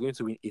pattern, he's going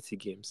to win 80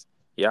 games.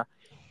 Yeah,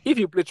 if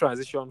you play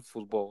transition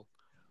football,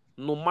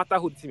 no matter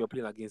who the team you're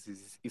playing against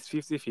is, it's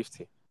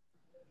 50-50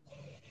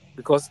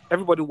 because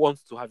everybody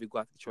wants to have a go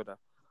at each other.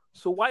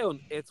 So why on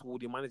earth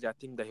would the manager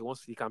think that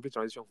he can play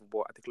transition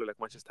football at a club like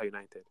Manchester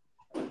United?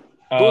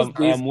 Those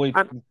days Wait.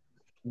 and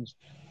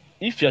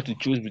If you had to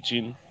choose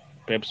between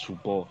Pep's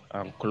football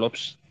and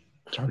Klopp's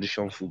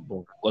transition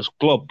football, because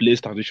Klopp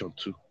plays transition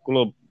too.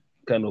 Klopp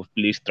kind of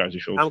plays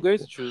transition football.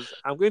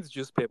 I'm going to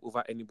choose Pep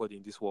over anybody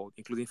in this world,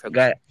 including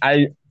Guy,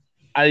 Ferguson.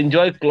 I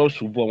enjoy Klopp's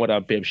football more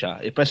than Pep. Sha.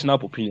 A personal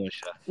opinion.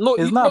 Sha. No,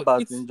 It's not no,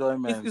 about it's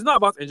enjoyment. not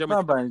about It's not enjoyment.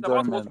 about It's about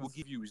what enjoyment. will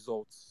give you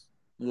results.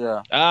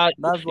 Yeah, Uh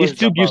that's it what it's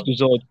still gives about.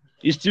 result.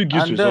 It still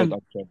gives And result. then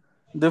Actually.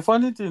 the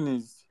funny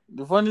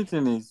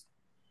thing is,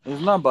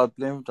 It's not about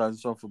playing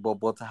transition football,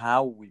 but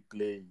how we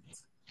play it,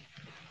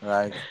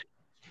 right?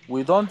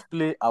 We don't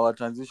play our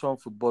transition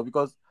football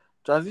because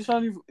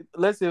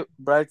let's say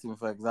Brighton,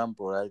 for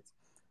example, right?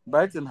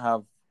 Brighton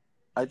have,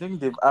 I think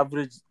they've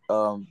averaged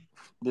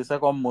the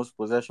second most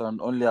possession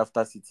only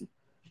after City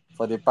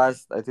for the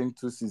past, I think,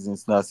 2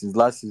 seasons now, since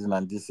last season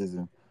and this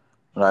season,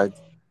 right?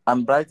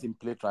 And Brighton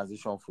play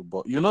transition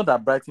football. You know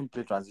that Brighton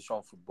play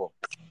transition football,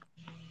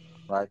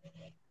 right?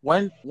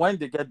 When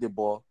they get the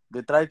ball,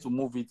 they try to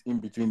move it in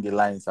between the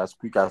lines as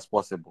quick as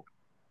possible,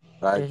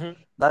 right? Hmm.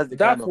 That's the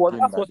kind of game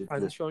That's that what they play.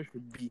 transition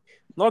should be.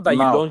 Not that you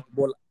Now, launch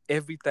the ball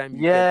every time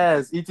you get the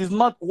ball. yes, it is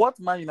not what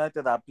Man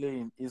United are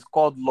playing is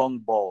called long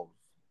balls,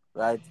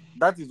 right?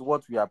 That is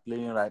what we are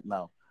playing right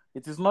now.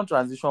 It is not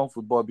transition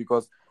football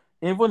because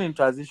even in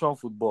transition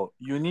football,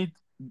 you need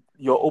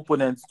your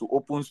opponents to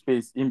open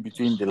space in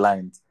between the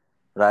lines,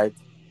 right?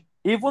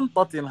 Even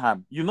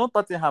Tottenham,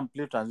 Tottenham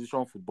play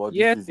transition football this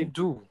Yes, they season.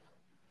 do.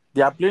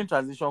 They are playing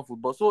transition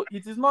football. So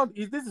this is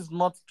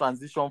not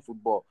transition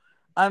football.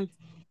 And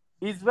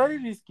it's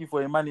very risky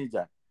for a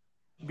manager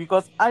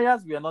because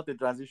Ajax were not a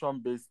transition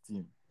based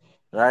team,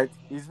 right?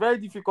 It's very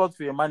difficult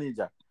for a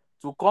manager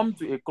to come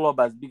to a club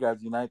as big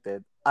as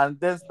United and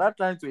then start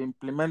trying to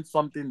implement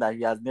something that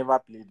he has never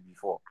played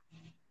before.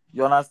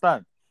 You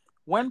understand?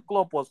 When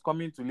Klopp was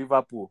coming to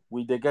Liverpool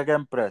with the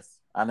Gegen press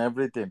and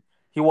everything,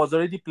 he was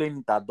already playing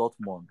it at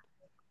Dortmund,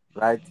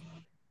 right?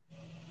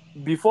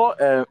 Before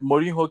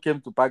Mourinho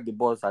came to pack the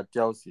balls at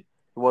Chelsea,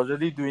 he was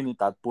already doing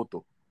it at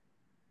Porto.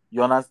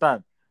 You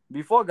understand?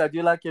 Before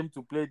Guardiola came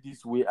to play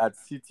this way at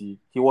City,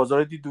 he was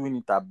already doing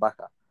it at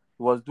Barca.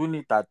 He was doing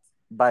it at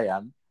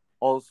Bayern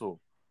also,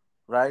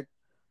 right?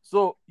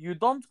 So you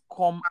don't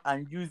come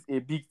and use a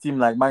big team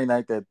like Man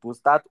United to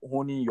start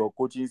honing your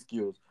coaching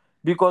skills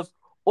because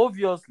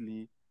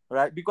obviously,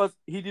 right? Because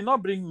he did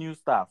not bring new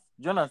staff.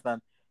 Do you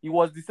understand? It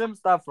was the same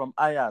staff from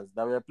Ajax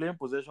that were playing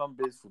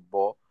possession-based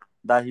football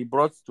that he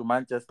brought to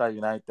Manchester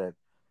United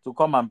to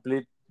come and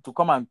play to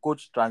come and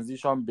coach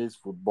transition-based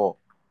football,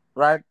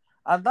 right?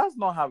 And that's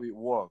not how it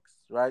works,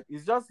 right?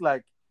 It's just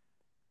like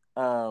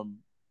um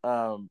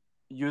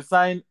you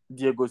sign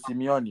Diego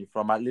Simeone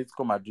from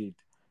Atletico Madrid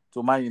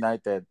to Man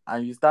United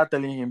and you start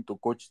telling him to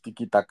coach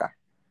Tiki Taka.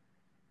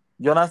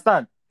 You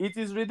understand? It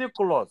is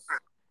ridiculous.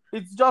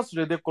 It's just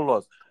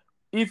ridiculous.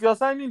 If you're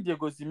signing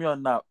Diego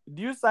Simeone now,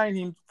 do you sign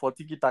him for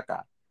Tiki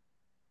Taka?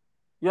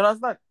 You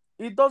understand?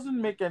 It doesn't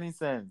make any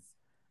sense.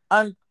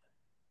 And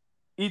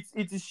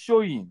it is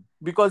showing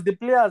because the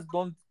players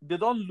don't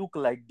look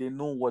like they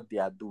know what they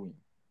are doing.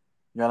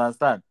 You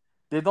understand?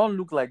 They don't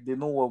look like they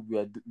know what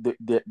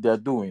they're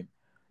doing,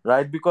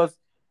 right? Because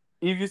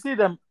if you see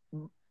them,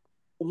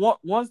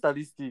 one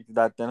statistic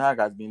that Ten Hag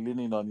has been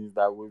leaning on is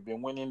that we've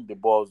been winning the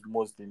balls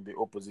most in the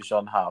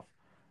opposition half,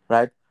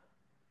 right?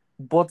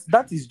 But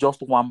that is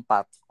just one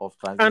part of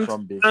And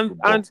transition-based and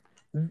football.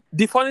 and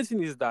the funny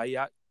thing is that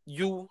yeah,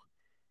 you're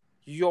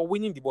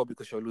winning the ball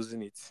because you're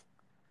losing it.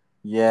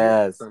 Do you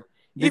Yes, understand?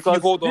 If you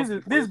because hold on this to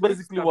is the ball, this you're is going to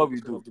basically stand the what we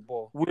position do. of the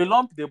ball. We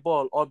lump the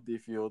ball up the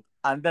field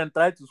and then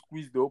try to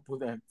squeeze the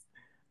opponent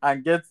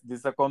and get the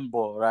second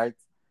ball, right?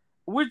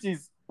 Which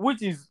is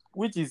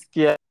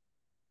scary.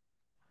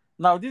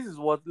 Now, this is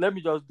what let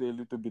me just do a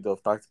little bit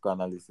of tactical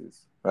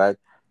analysis, right?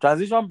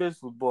 Transition based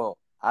football,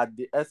 at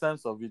the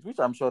essence of it, which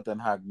I'm sure Ten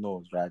Hag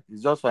knows, right?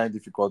 It's just very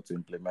difficult to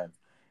implement.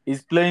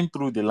 Is playing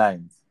through the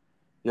lines.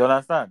 You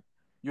understand?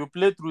 You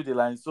play through the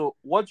lines. So,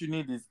 what you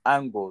need is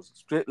angles,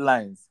 straight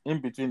lines in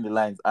between the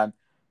lines. And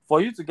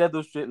for you to get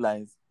those straight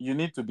lines, you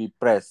need to be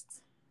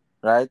pressed,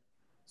 right?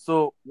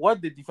 So, what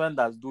the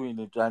defenders do in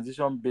a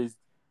transition based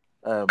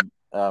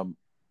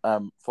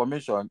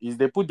formation is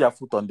they put their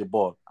foot on the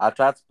ball,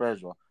 attract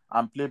pressure,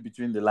 and play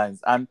between the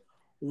lines.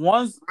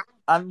 Once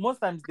and most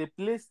times they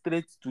play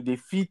straight to the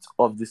feet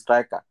of the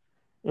striker.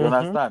 You Mm-hmm.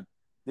 understand?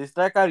 The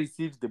striker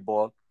receives the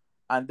ball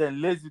and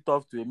then lays it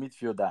off to a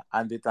midfielder,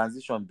 and the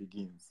transition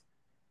begins.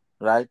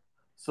 Right?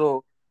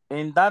 So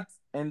in that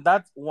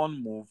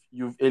one move,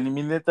 you've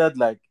eliminated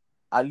like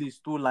at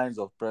least two lines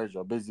of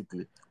pressure,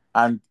 basically,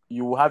 and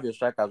you will have your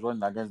strikers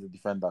running against the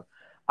defender.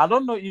 I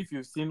don't know if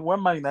you've seen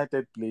when Man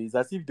United plays,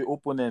 as if the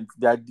opponent,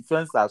 their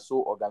defense are so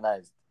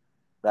organized,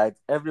 right?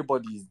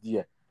 Everybody is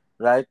there,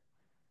 right?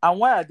 And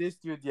why are they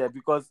still there?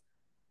 Because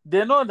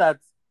they know that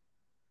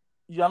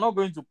you are not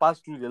going to pass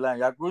through the line.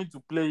 You are going to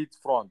play it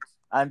front,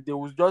 and they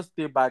will just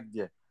stay back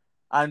there.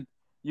 And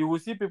you will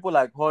see people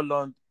like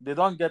Holland. They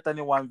don't get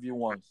any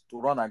 1v1s to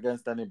run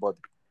against anybody,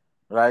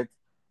 right?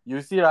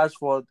 You see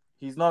Rashford.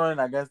 He's not running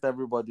against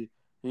everybody.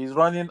 He's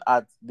running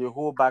at the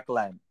whole back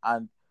line.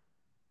 And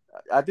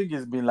I think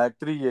it's been like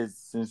 3 years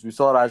since we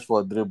saw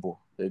Rashford dribble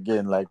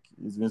again. Like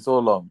it's been so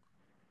long,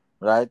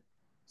 right?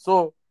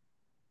 So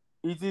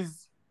it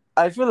is.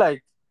 I feel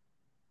like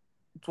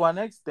to an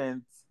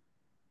extent,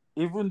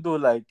 even though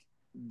like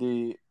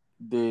the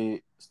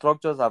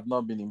structures have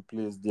not been in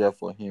place there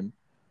for him,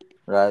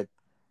 right?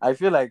 I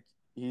feel like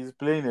he's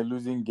playing a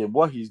losing game.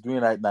 What he's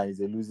doing right now is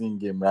a losing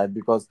game, right?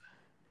 Because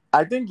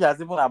I think he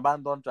has even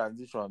abandoned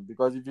transition.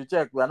 Because if you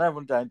check, we are not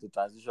even trying to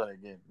transition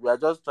again. We are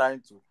just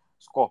trying to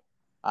score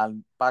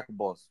and pack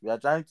bus. We are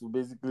trying to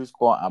basically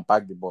score and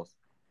pack the bus.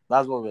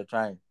 That's what we're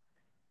trying,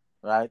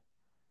 right?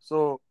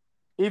 So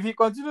if he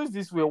continues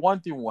this way, one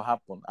thing will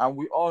happen, and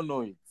we all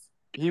know it.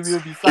 He will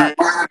be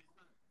sacked.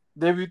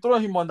 They will throw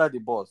him under the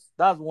bus.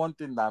 That's one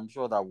thing that I'm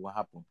sure that will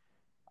happen.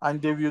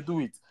 And they will do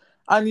it.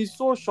 And it's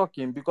so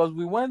shocking because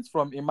we went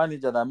from a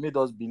manager that made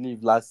us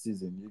believe last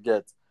season, you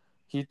get,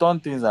 he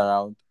turned things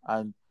around.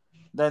 And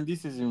then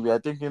this season, we are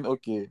thinking,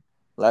 okay,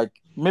 like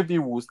maybe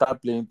we'll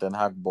start playing Ten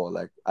Hag ball,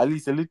 like at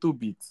least a little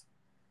bit,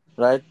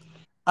 right?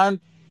 And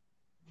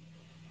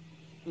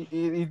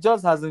it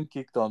just hasn't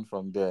kicked on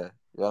from there.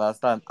 You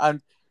understand?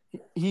 And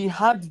he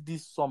had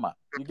this summer.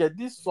 You get,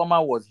 this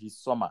summer was his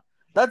summer.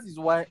 That is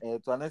why,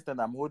 to an extent,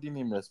 I'm holding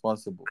him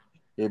responsible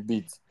a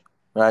bit,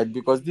 right?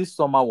 Because this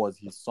summer was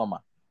his summer,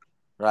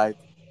 right?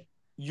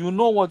 You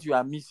know what you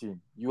are missing.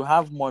 You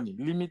have money,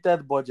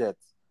 limited budget.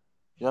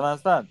 You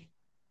understand?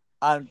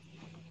 And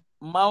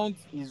Mount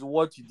is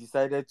what you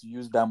decided to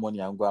use that money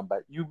and go and buy.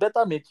 You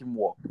better make him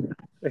work.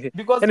 Okay.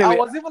 Because I Anyway,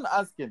 was even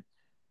asking,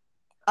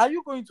 are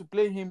you going to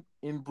play him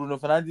in Bruno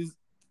Fernandes'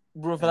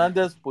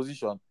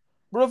 position?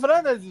 Bruno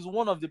Fernandes is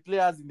one of the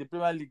players in the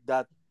Premier League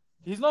that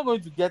he's not going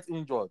to get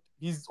injured.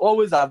 He's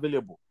always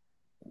available.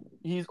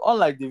 He's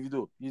unlike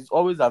Davido. He's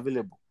always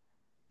available,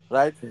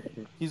 right?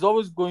 He's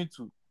always going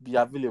to be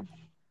available.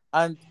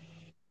 And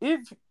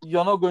if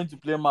you're not going to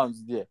play Mount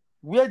there,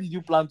 where did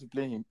you plan to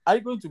play him? Are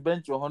you going to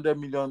bench your 100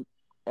 million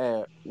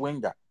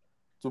winger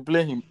to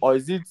play him, or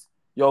is it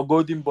your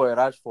golden boy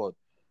Rashford?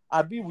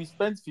 Abi, we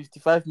spent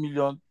 55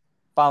 million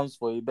pounds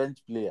for a bench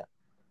player.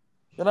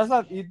 You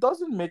understand? It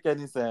doesn't make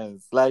any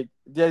sense. Like,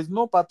 there is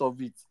no part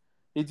of it.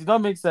 It did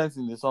not make sense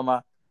in the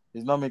summer.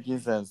 It's not making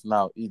sense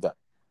now either.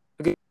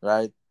 okay.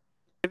 Right?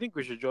 I think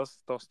we should just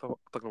stop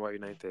talking about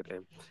United.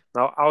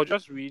 Now I'll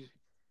just read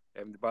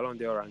the Ballon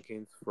d'Or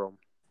rankings from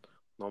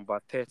number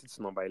 30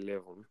 to number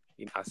 11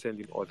 in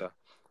ascending order.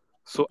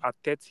 So at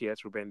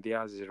 30th, Ruben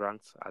Diaz is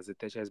ranked as the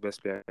 30th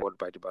best player awarded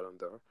by the Ballon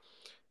d'Or.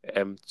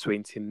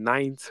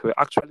 29th, well,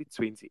 actually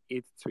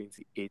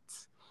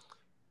 28th,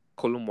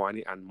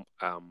 Kolumwani and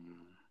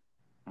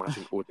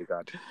Martin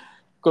Odegaard.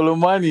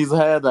 Colomani is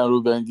higher than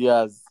Ruben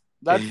Diaz.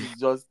 That is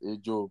just a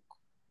joke.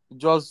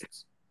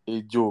 Just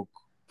a joke.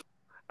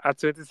 At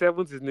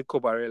 27th is Nico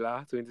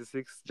Barella,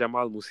 26th,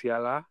 Jamal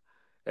Musiala,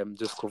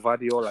 Josko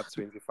Vardiol at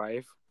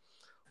 25,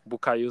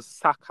 Bukayo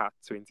Saka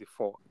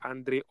 24,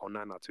 Andre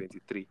Onana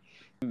 23,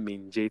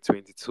 Minje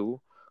 22,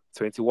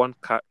 21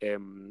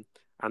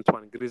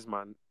 Antoine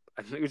Griezmann,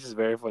 which is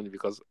very funny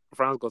because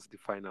France got to the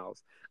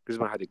finals.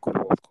 Griezmann had a good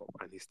World Cup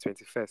and he's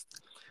 21st.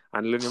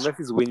 And Lionel Messi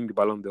is winning the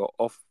Ballon d'Or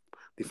off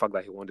the fact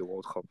that he won the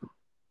World Cup.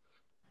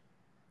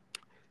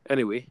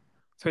 Anyway,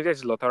 20th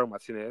is Lautaro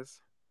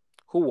Martinez,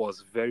 who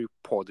was very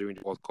poor during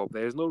the World Cup.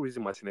 There is no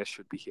reason Martinez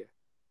should be here.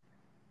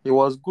 He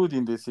was good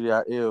in the Serie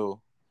A.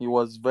 He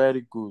was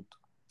very good.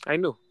 I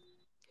know.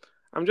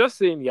 I'm just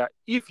saying, yeah,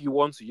 if you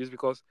want to use,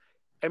 because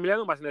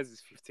Emiliano Martinez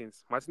is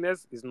 15th.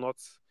 Martinez is not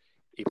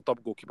a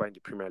top goalkeeper in the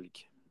Premier League.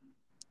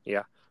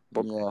 Yeah.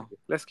 But Yeah.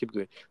 let's keep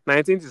going.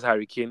 19th is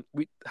Harry Kane.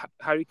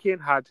 Harry Kane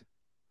had...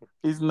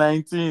 He's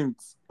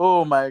 19th.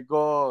 Oh, my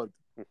God.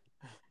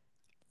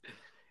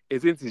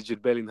 18th is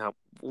Jude Bellingham.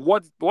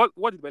 What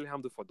did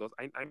Bellingham do for us?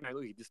 I know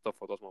he did stuff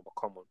for Dortmund, but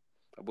come on.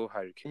 Above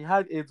Harry Kane. He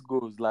had 8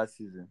 goals last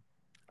season.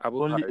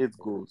 Above Only Harry 8 Kane.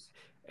 goals.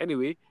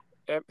 Anyway,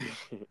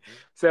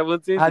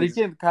 17th Harry is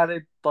Kane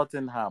carried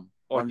Tottenham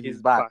on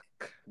his back.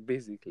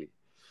 basically.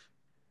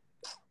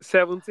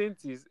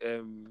 17th is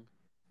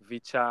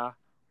Vicha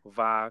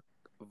Va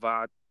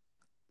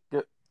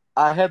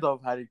Ahead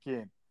of Harry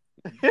Kane.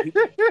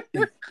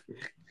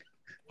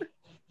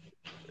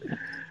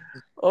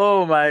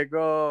 Oh my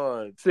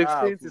God.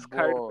 16th is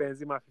Karim Football.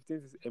 Benzema.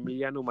 15th is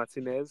Emiliano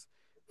Martinez.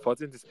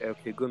 14th is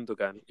Elke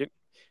Gundogan.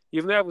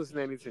 You've never seen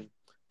anything.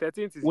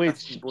 13th is Wait,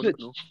 Yasin Bono.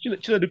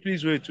 Chinedu,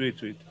 please wait.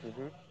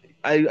 Mm-hmm.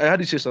 I had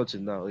to say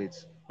something now.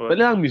 Wait. What?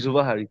 Bellingham is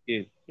over Harry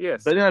Kane.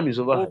 Yes. Bellingham is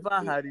over Over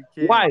Harry Kane. Harry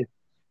Kane. Why?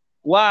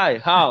 Why?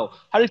 How?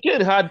 Harry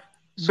Kane had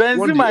won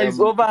Benzema the, is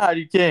over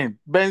Harry Kane.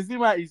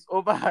 Benzema is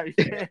over Harry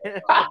Kane.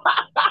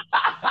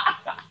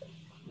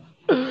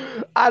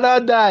 I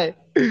don't die.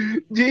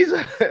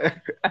 Jesus.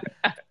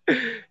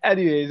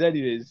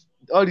 anyways,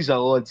 all these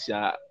awards,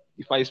 yeah.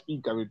 If I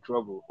speak, I'm in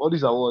trouble. All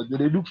these awards,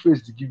 they look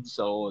face to give these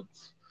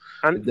awards.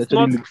 And They it's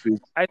actually not. look face.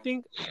 I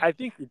think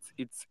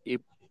it's a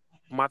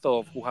matter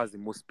of who has the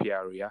most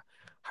PR. Yeah,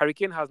 Harry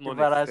Kane has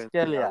non-existent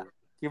PR.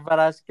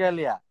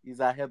 Kvaratskhelia is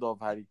ahead of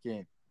Harry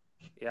Kane.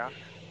 Yeah,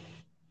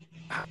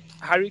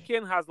 Harry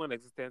Kane has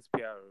non-existent PR.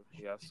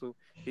 Yeah, so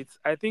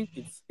I think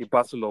it's a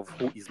battle of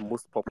who is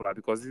most popular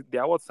because the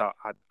awards are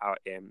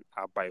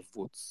by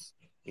votes.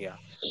 Yeah,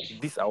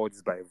 this award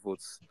is by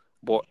votes,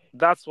 but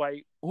that's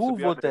why. Who To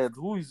be honest,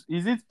 voted?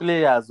 Is it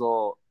players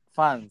or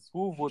fans?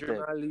 Who voted?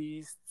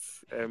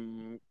 journalists,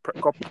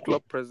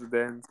 club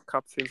presidents,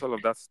 captains, all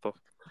of that stuff.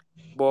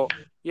 But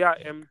yeah,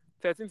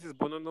 13th is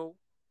Bonono,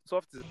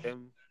 12th is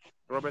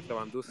Robert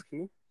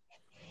Lewandowski,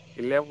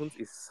 11th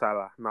is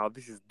Salah. Now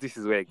this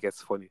is where it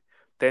gets funny.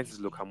 10th is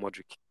Luka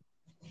Modric.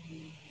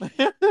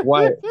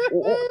 Why?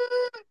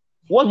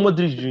 What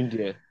Modric doing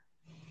there?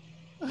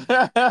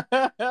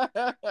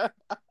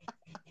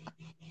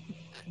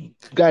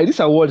 Guy, these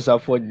awards are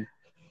funny.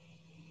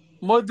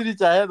 Modric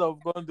ahead of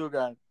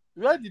Gundogan.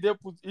 Where did they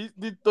put?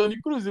 Did Tony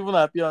Cruz even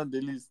appear on the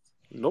list?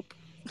 Nope.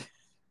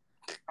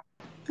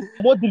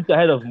 Modric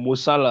ahead of Mo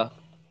Salah.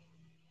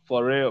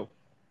 For real.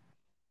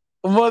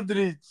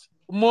 Modric.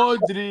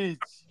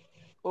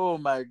 Oh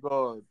my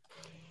God.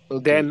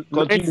 Okay. Then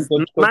Continue.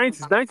 ninth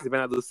is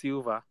Bernardo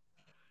Silva.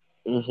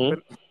 Mm-hmm.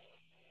 Ben-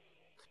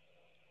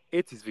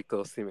 Eighth is Victor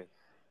Osimhen. Seventh is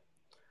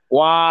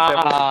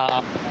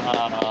Wow.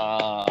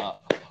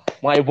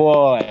 My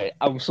boy.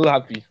 I'm so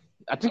happy.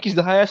 I think he's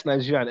the highest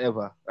Nigerian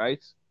ever,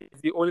 right?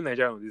 he's the only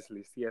Nigerian on this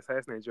list. Yes,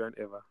 highest Nigerian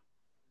ever.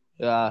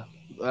 Yeah.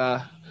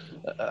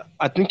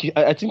 I think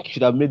he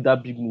should have made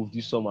that big move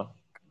this summer.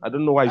 I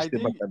don't know why he I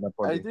stayed back think at I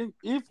Napoli. think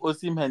if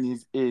Osimhen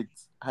is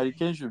eighth, Harry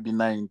Kane should be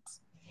ninth.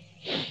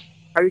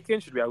 Harry Kane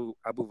should be above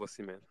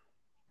Osimhen.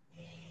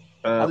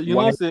 You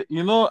Why? know, say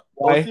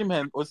Why?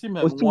 Osimhen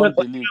Osimhen won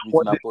the league with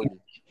won the, Napoli.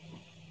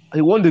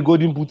 he won the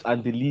Golden Boot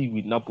and the league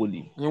with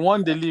Napoli. He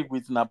won the league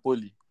with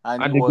Napoli,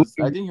 and And the I Golden,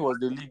 think he was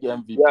the league yeah,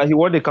 MVP. he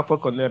won the Capo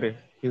Conere.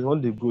 He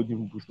won the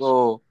Golden Boot.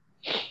 So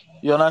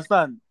you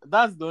understand?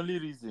 That's the only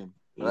reason,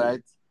 Mm.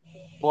 right?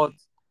 But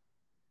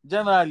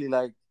generally,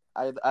 like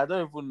I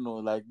don't even know.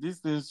 Like these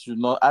things should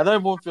not. I don't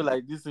even feel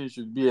like this thing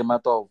should be a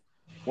matter of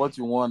what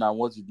you won and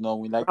what you did not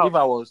win. Like Now, if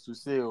I was to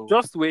say, oh,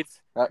 just wait.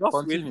 Just wait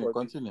continue, for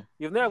this. continue.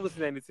 You've never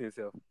seen anything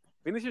yourself.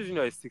 Vinicius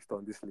Junior is sixth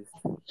on this list.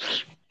 Who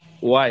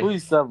Why?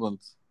 is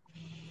seventh?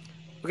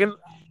 Okay,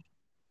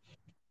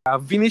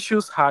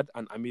 Vinicius had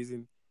an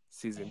amazing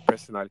season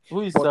personally,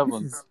 Who is but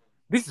seventh?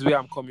 this is where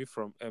I'm coming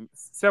from.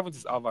 Seventh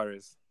is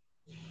Alvarez.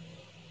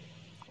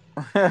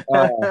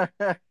 Uh,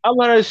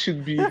 Alvarez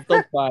should be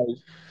top five.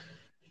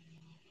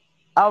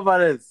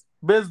 Alvarez,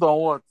 based on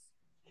what?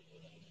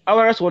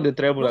 Alvarez won the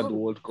treble No, at no, the no.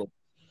 World Cup.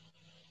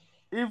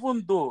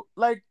 Even though,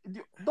 like,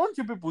 don't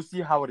you people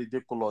see how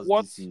ridiculous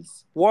What this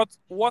is? what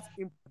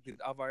impact did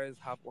Alvarez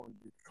have on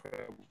the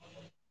treble?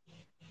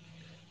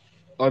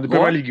 On the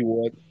Premier What? League, he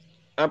won.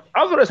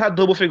 Alvarez had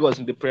double figures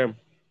in the Prem,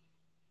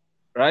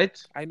 right?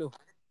 I know.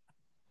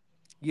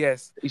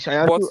 Yes, but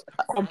Ishayantu,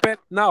 compared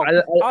now, I, I,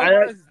 I,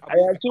 Alvarez is I above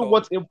assume Victor.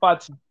 what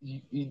impact.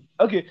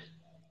 Okay,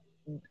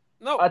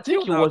 No, I think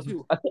chill he now, was.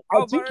 chill. I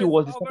think he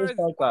was the starting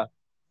Alvarez striker.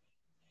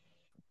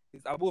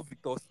 is above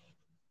Victor.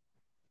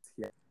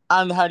 Yeah.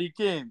 And Harry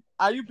Kane,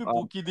 are you people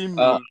Um, kidding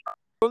uh, me?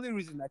 The only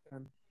reason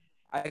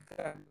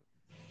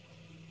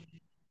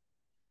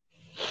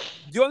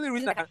the only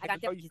reason I can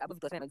tell you he's above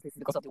Victor Osimhen is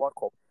because of the World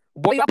Cup.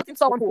 But you are putting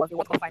someone who was the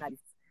World Cup finalist,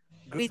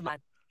 Griezmann,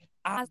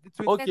 as the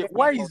 21st Okay, best player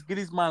why in the world.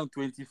 is Griezmann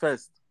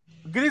 21st?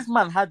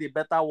 Griezmann had a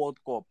better World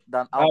Cup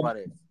than um,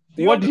 Alvarez.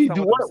 Do you what did he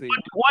understand do? what I'm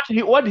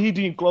saying? What did he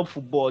do in club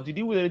football? Did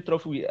he win any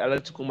trophy with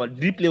Atletico Madrid?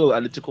 Did he play with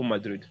Atletico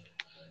Madrid?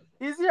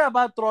 Is it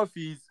about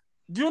trophies?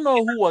 Do you know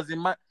who was in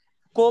my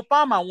Cole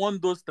Palmer won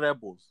those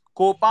trebles?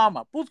 Cole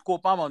Palmer. Put Cole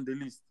Palmer on the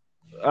list.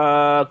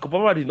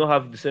 Kopama did not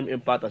have the same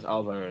impact as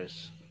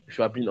Alvarez. If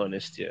you are being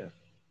honest here.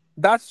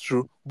 That's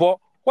true. But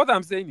what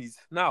I'm saying is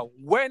now,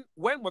 when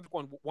Modric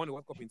won the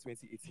World Cup in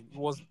 2018, it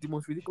was the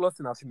most ridiculous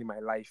thing I've seen in my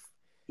life.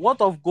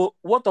 What of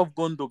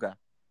Gundogan?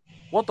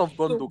 What of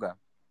So Gundogan?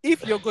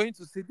 if you're going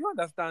to say, do you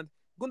understand?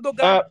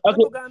 Okay.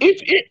 Gundogan.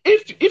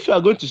 If you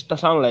are going to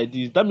sound like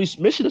this, that means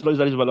Messi does not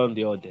usually Ballon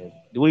d'Or then.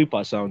 The way you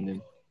pass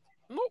sounding.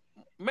 No,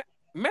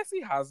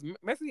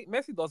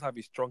 Messi does have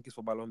a strong case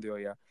for Ballon d'Or,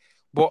 yeah.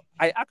 But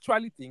I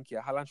actually think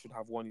Haaland should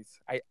have won it.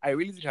 I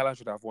really think Haaland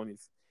should have won it.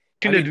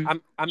 I mean,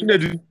 Chinedu, I'm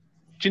Chinedu,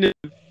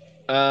 Chinedu.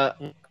 Uh,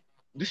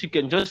 this you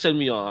can just send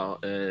me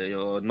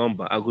your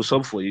number. I will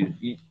sub for you.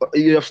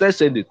 You have started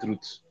saying the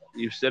truth.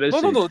 You've started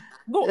no, no, saying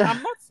no, no. you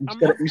I'm not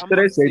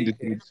started saying the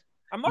saying truth.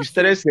 I'm You not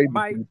started saying saying the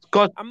my. truth.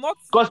 Cause, I'm not.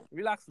 cause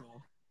Relax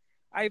now.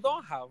 I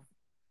don't have.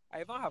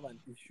 I don't have an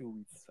issue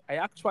with. I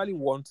actually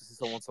want to see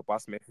someone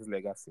surpass Messi's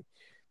legacy.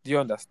 Do you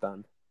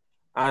understand?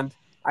 And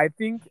I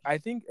think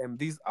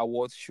these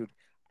awards should.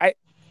 I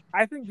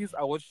I think these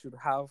awards should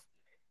have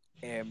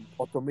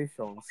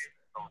automations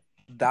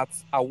that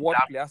award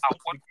players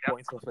specific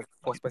points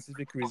for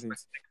specific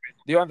reasons.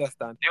 Do you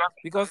understand?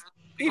 Because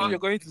if you're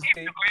going to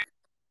say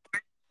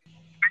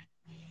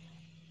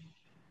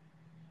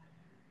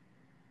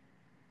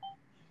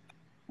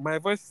my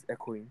voice is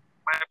echoing,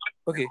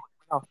 okay,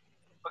 now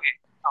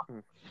hmm,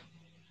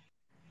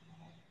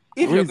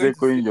 if Who you're is going to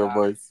say echoing your that,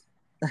 voice?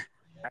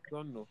 I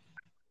don't know.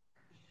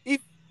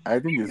 If I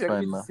think if it's you're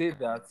going fine to now. say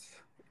that,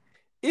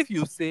 if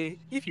you say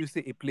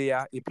a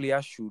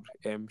player should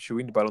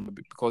win the Ballon d'Or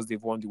because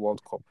they've won the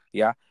World Cup,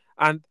 yeah,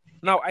 and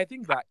now I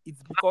think that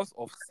it's because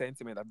of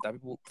sentiment that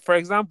people, for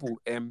example,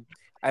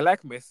 I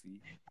like Messi.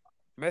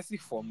 Messi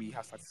for me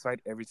has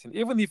satisfied everything.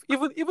 Even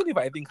if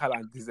I think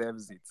Haaland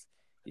deserves it,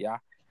 yeah,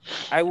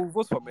 I will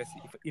vote for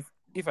Messi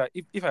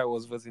if I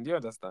was voting. Do you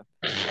understand?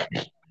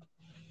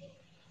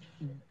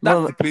 No, That's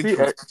no. the plain See,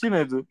 truth.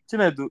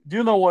 Chinedu, do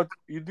you know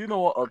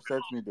what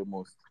upsets me the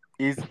most?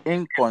 Is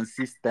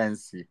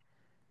inconsistency.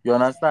 You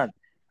understand?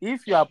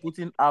 if you are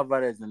putting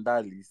Alvarez in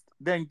that list,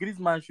 then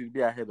Griezmann should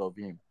be ahead of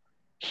him.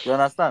 You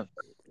understand?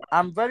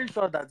 I'm very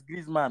sure that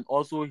Griezmann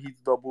also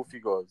hit double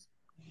figures,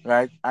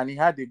 right? And he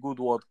had a good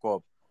World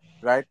Cup,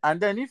 right? And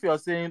then if you're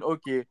saying,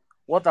 okay,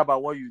 what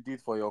about what you did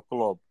for your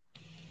club,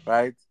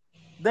 right?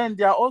 Then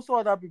there are also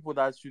other people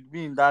that should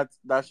be in that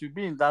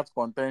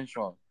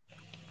contention.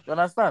 You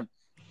understand?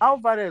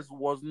 Alvarez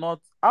was,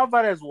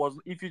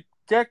 if you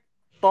check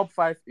top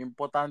five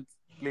important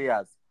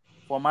players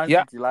for Man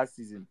Yeah, City last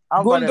season,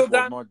 Alvarez was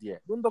Gundogan. not there.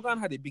 Gundogan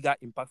had a bigger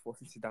impact for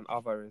City than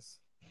Alvarez.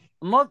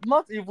 Not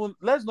even,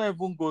 let's not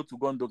even go to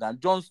Gundogan.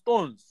 John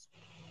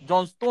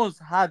Stones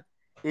had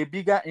a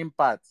bigger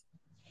impact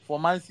for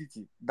Man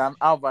City than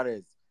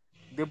Alvarez.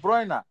 De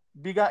Bruyne,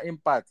 bigger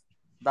impact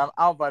than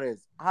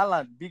Alvarez.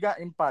 Haaland, bigger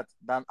impact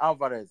than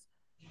Alvarez.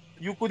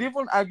 You could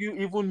even argue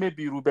even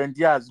maybe Ruben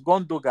Diaz,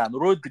 Gundogan,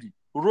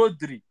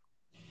 Rodri,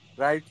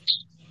 right?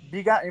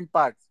 Bigger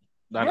impact.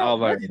 than Where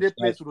Alvarez. did they Like,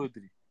 place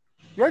Rodri?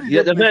 Where did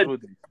yeah, they I place said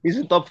Rodri? he's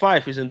in top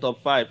five. He's in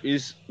top five.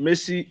 Is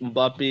Messi,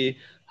 Mbappe,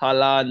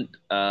 Haaland,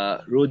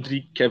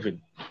 Rodri,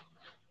 Kevin.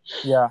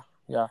 Yeah,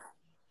 yeah.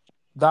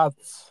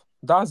 That's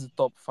the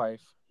top five.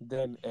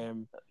 Then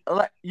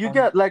Like you and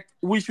get, like,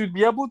 we should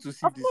be able to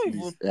see I've this not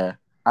list, even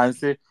and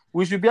say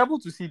we should be able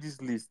to see this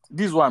list.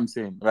 This is what I'm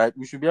saying, right?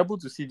 We should be able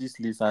to see this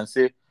list and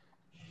say,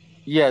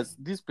 yes,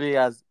 these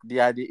players, they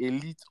are the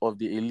elite of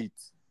the elite.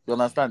 You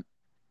understand?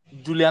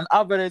 Julian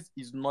Alvarez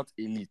is not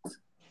elite.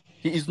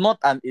 He is not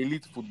an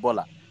elite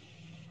footballer.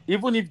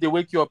 Even if they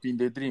wake you up in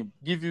the dream,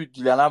 give you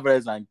Julian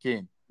Alvarez and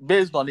Kane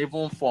based on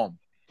even form,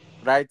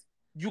 right?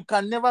 You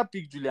can never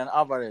pick Julian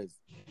Alvarez.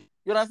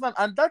 You understand?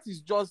 And that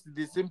is just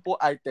the simple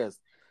eye test.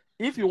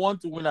 If you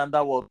want to win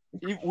under world,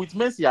 if with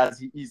Messi as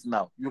he is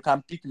now, you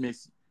can pick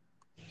Messi.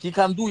 He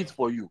can do it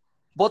for you.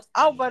 But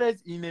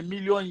Alvarez in a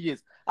million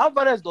years,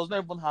 Alvarez does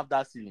not even have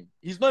that ceiling.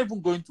 He's not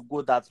even going to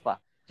go that far.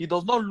 He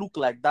does not look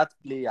like that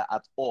player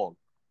at all,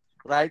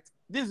 right?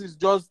 This is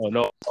just, Oh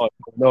no, oh,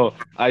 no.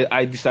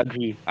 I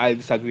disagree. I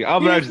disagree. he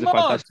Alvarez is is a not,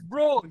 fantastic.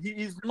 bro. He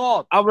is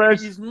not. He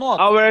Alvarez is not.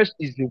 Alvarez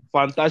is a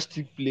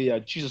fantastic player.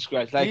 Jesus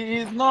Christ! Like, He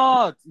is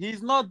not.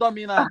 He's not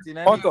dominant in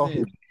Otto.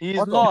 anything. He is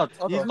Otto. not.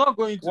 He's Otto. not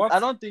going to. What? I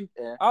don't think.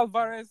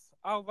 Alvarez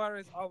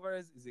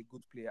is a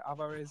good player.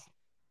 Alvarez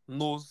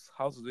knows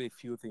how to do a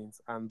few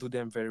things and do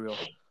them very well.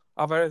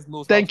 Alvarez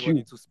knows how to thank run you.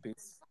 into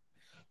space.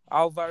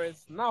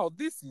 Alvarez. Now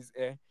this is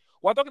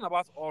we're talking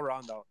about all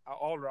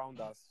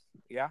rounders.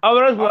 Yeah.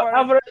 Alvarez,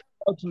 Alvarez.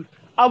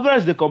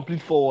 Alvarez, the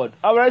complete forward.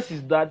 Alvarez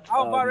is that.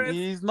 Alvarez.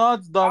 He is not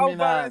Alvarez.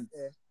 dominant.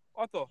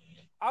 Otto.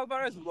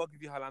 Alvarez will not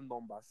give you Haaland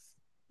numbers.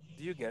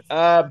 Do you get?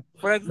 Um,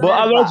 For but example.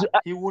 Alvarez,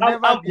 Never. He will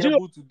never be do you know,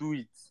 able to do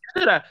it.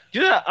 do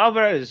you know that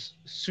Alvarez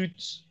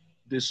suits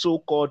the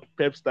so-called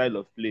Pep style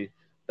of play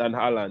than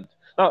Haaland?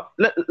 Now,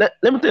 let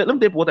me tell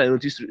you what I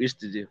noticed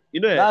yesterday.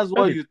 You know, That's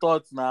what Pep, you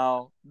thought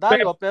now. That Pep,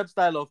 your Pep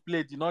style of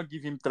play did not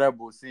give him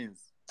treble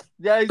since.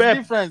 There is Pep.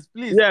 difference,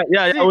 please. Yeah.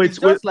 See, Wait,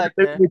 wait, wait,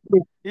 wait,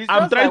 wait. it's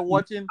I'm just trying like to,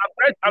 watching.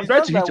 I'm It's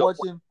trying to just hit like your point.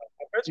 watching.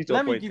 I'm trying to hit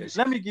your point.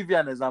 Let me give you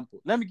an example.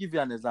 Let me give you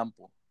an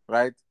example,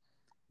 right?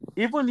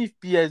 Even if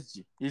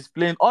PSG is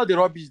playing all the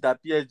rubbish that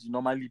PSG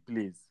normally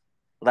plays,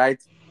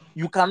 right?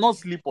 You cannot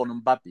sleep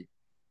on Mbappe,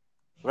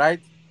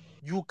 right?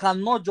 You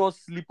cannot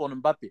just sleep on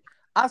Mbappe.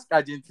 Ask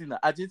Argentina.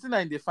 Argentina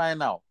in the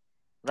final,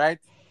 right?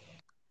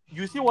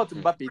 You see what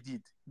Mbappe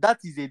did. That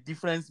is a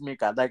difference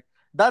maker. Like,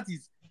 that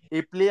is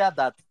a player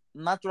that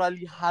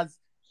naturally has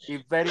a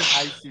very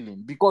high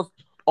ceiling because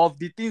of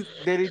the things,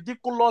 the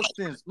ridiculous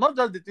things, not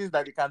just the things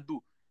that they can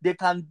do. They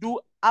can do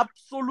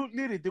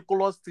absolutely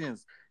ridiculous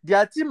things.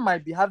 Their team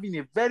might be having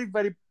a very,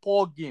 very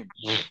poor game.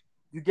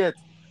 You get?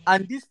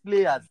 And these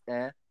players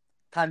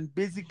can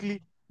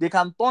basically, they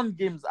can turn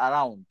games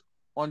around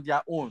on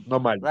their own,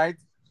 Normally, right?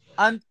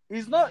 And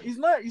it's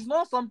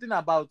not something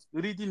about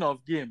reading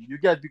of game, you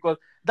get, because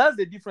that's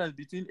the difference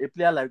between a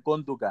player like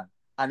Gondogan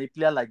and a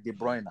player like De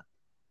Bruyne.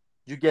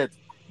 You get?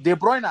 De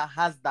Bruyne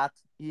has that,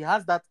 he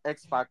has that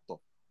X factor,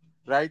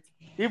 right?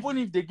 Even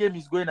if the game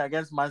is going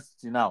against Man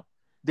City now,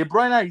 De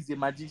Bruyne is a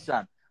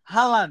magician.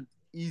 Haaland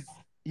he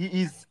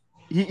is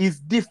he is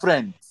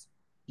different.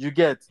 You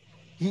get?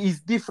 He is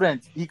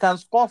different. He can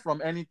score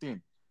from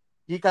anything.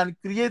 He can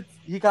create.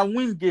 He can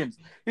win games.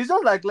 It's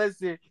just like, let's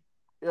say,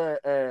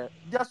 there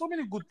are so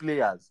many good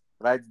players,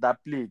 right, that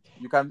played.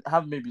 You can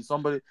have maybe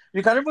somebody.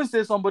 You can even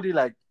say somebody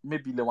like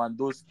maybe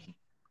Lewandowski,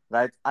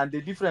 right? And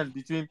the difference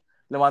between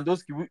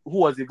Lewandowski, who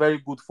was a very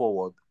good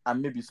forward,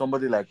 and maybe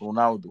somebody like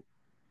Ronaldo.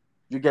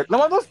 You get?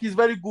 Lewandowski is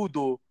very good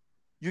though.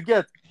 You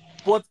get?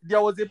 But there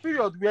was a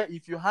period where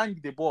if you hang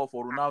the ball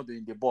for Ronaldo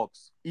in the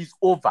box, it's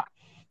over.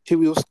 He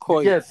will You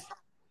score it. get?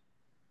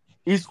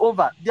 It's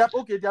over. There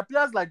are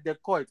players like the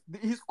Coit.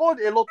 He scored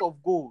a lot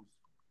of goals,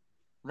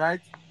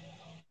 right?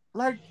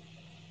 Like,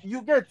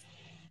 you get,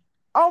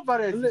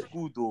 Alvarez is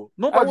good though.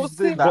 I Nobody's was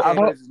saying saying, that but but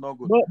Alvarez is not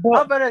good. but but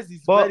Alvarez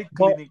is but, very but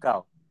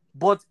clinical,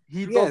 but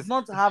he does yes,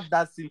 not have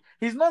that seal.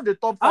 He's not the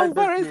top five best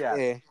Alvarez,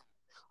 players.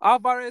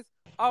 Alvarez,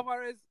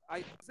 Alvarez.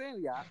 I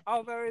saying yeah,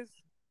 Alvarez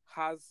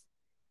has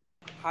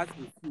has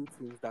a few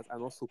things that are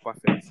not so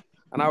perfect,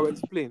 and I will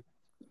explain.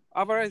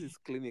 Alvarez is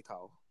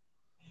clinical.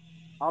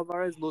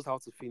 Alvarez knows how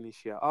to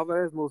finish here.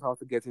 Alvarez knows how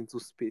to get into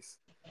space.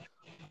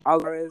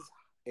 Alvarez,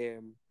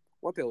 um,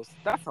 what else?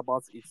 That's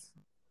about it.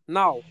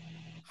 Now,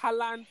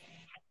 Haaland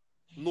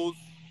knows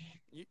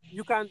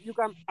you can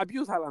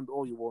abuse Haaland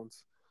all you want.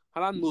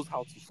 Haaland knows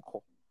how to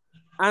score,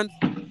 and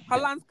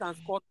Haaland can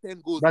score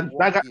 10 goals in That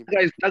one that guy, game.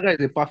 that guy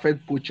is a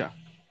perfect poacher.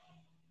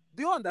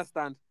 Do you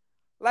understand?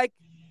 Like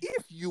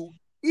if you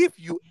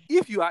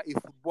are a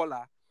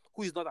footballer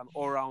who is not an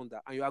all rounder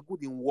and you are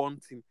good in one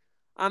thing,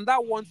 and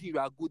that one thing you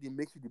are good in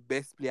makes you the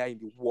best player in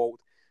the world,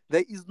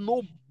 there is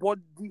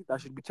nobody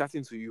that should be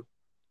chatting to you.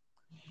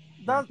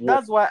 What?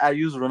 That's why I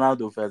use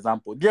Ronaldo for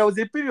example. There was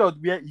a period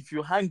where if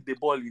you hang the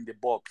ball in the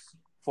box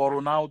for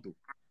Ronaldo,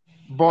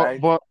 But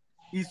right, but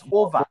it's but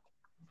over.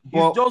 It's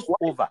but just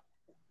over.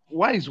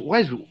 why is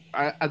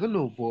I don't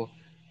know, but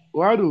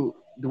why do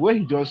the way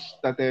he just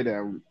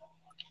started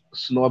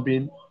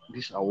snubbing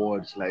these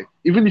awards, like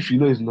even if you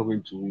know he's not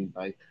going to win,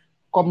 like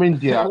coming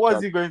there What's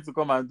after he going to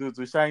come and do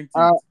to shine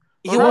uh teeth?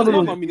 He was no not Ronaldo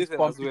no is nominated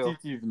as well.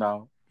 competitive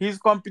now. He's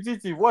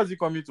competitive. What's he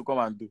coming to come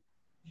and do?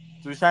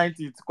 To shine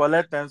teeth,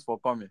 collect thanks for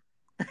coming.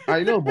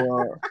 I know,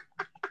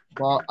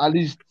 but at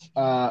least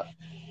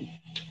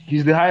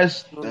he's the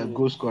highest No,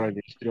 goal scorer in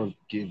the history of the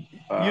game.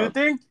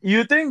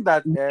 You think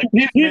that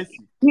He, if he,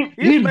 Messi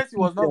if him Messi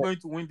was not going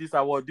to win this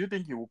award, do you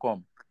think he will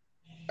come?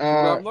 he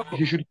would have not.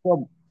 he should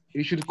come.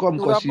 He should come He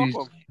would because have not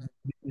come.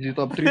 he's the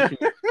top three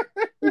player.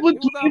 He would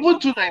have Even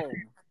not to like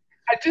come.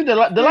 I think the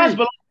last See,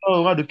 Ballon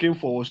d'Or Ronaldo came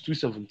for was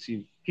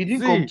 2017. He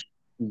didn't come. see,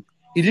 To,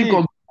 he didn't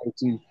come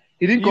see. 19.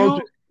 He didn't come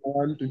You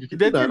 21, 22.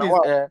 the Nah, thing nah, is,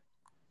 wow.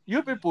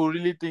 you people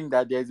really think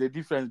that there's a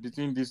difference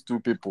between these two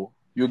people.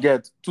 You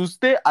get to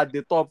stay at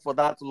the top for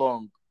that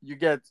long.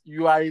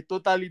 You are a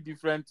totally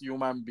different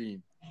human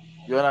being.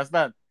 You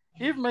understand?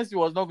 If Messi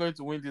was not going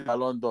to win this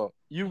Ballon d'Or,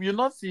 you will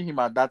not see him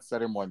at that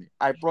ceremony.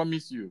 I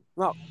promise you.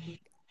 Now,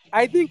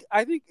 I think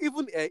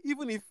even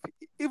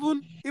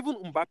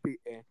Mbappe,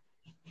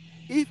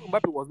 if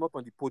Mbappe was not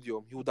on the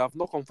podium, he would have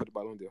not come for the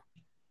Ballon d'Or.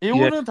 He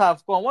Yeah. wouldn't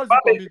have come. What's he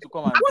Mbappe, coming to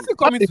come and What's do? he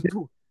coming to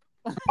do?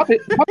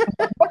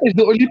 Mbappe is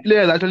the only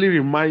player that actually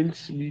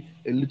reminds me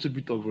a little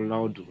bit of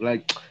Ronaldo.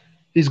 Like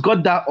he's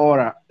got that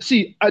aura.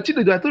 See, I told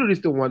you this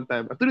thing one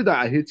time. I told you that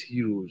I hate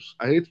heroes.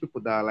 I hate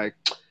people that are like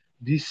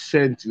this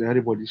scent in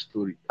everybody's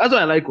story. That's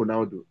why I like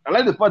Ronaldo. I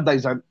like the fact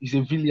that he's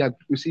a villain.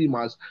 People see him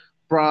as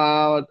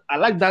proud. I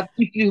like that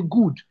if you're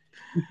good.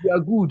 If you are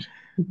good.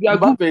 If you are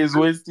good. Mbappe is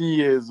wasting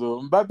years.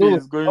 Oh. Mbappe No,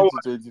 is going no, to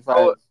no.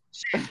 25.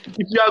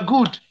 If you are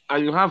good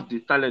and you have the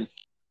talent,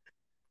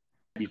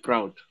 be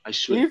proud. I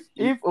swear.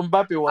 If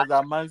Mbappe was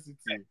at Man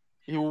City,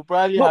 he will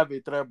probably No, have a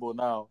treble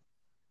now.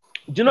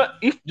 do you know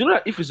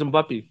if it's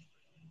Mbappe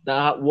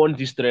that won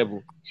this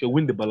treble, he'll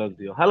win the Ballon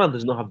d'Or. Haaland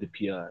does not have the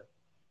PR.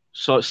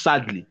 So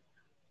sadly.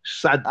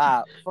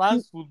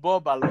 France Football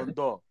Ballon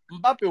d'Or.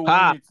 Mbappe will win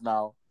Ha! it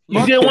now. If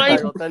Not they this want that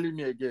it, you're telling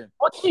me again.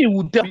 what he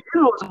would tell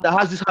anyone that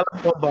has this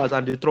Haaland numbers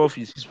and the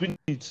trophies, he's winning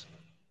it.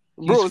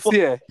 He's Bro, for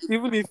see,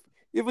 even if,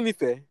 even if,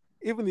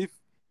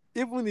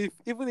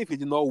 even if he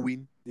did not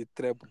win the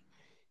treble,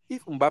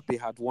 if Mbappe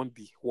had won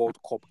the World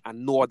Cup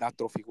and no other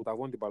trophy, he would have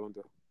won the Ballon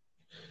d'Or.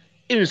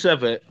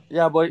 himself.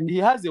 Yeah, but he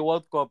has a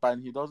World Cup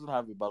and he doesn't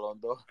have a Ballon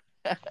d'Or.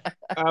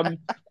 Um,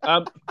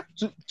 um,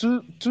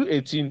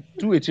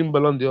 218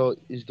 Ballon d'Or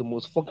is the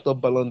most fucked up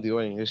Ballon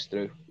d'Or in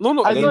history. No,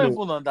 no, I I don't don't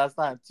know. even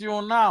understand.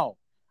 Till now,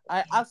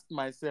 I ask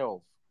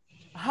myself,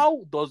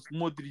 how does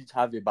Modric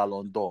have a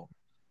Ballon d'Or?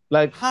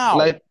 Like, How?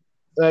 like,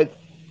 like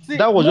See,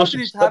 that was just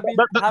Modric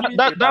having a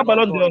that Ballon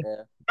Ballon d'Or,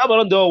 d'Or. That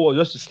Ballon d'Or was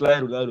just to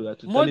slide Ronaldo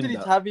to tell him Modric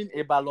that having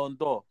a Ballon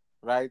d'Or,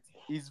 right,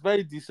 is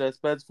very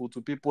disrespectful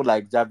to people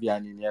like Xavi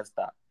and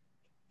Iniesta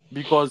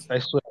because I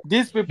swear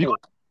these because people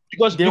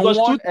because they because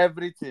won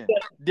everything.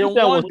 They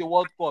 210 was won the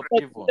World Cup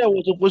even. 210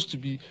 was supposed to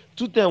be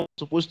 210 was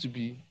supposed to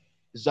be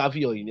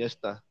Xavi or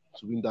Iniesta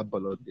to win that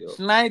Ballon d'Or.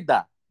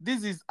 Schneider.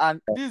 This is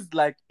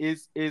like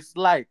is a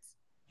slight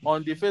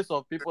on the face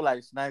of people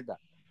like Schneider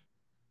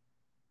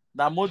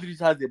that Modric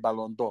has a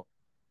Ballon d'Or.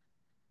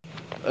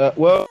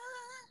 Well,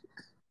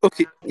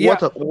 okay, yeah,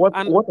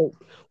 and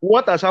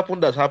what has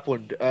happened has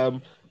happened.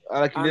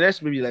 Like in the and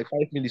next maybe like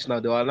 5 minutes now,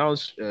 they'll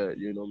announce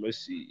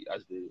Messi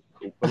as the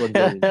Ballon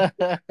d'Or winner.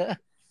 and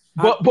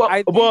But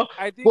but but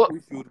I think but we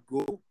should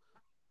go.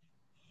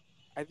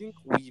 I think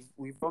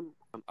we've done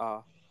an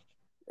hour.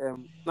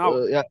 Now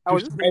yeah, I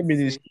was just going 55 to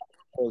minutes. say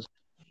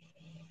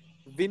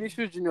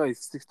Vinicius Junior is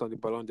sixth on the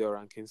Ballon d'Or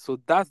ranking, so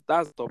that's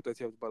top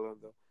 30 of the Ballon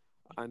d'Or,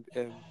 and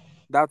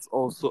that's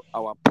also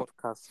our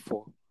podcast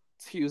for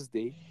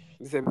Tuesday.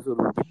 This episode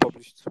will be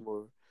published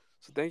tomorrow.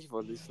 So thank you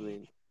for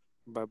listening.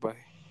 Bye bye.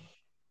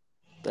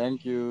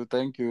 Thank you.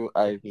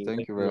 I thank Thank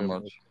you you very very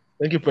much. much.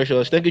 Thank you,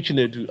 Precious. Thank you,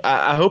 Chinedu.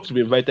 I hope to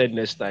be invited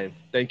next time.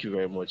 Thank you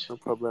very much. No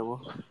problem.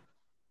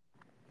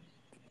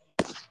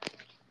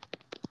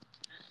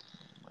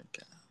 My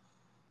God.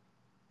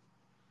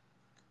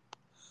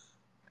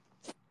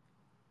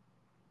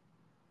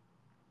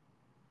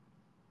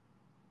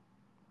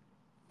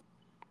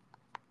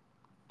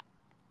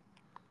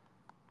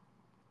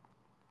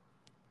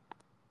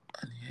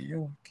 And here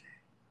you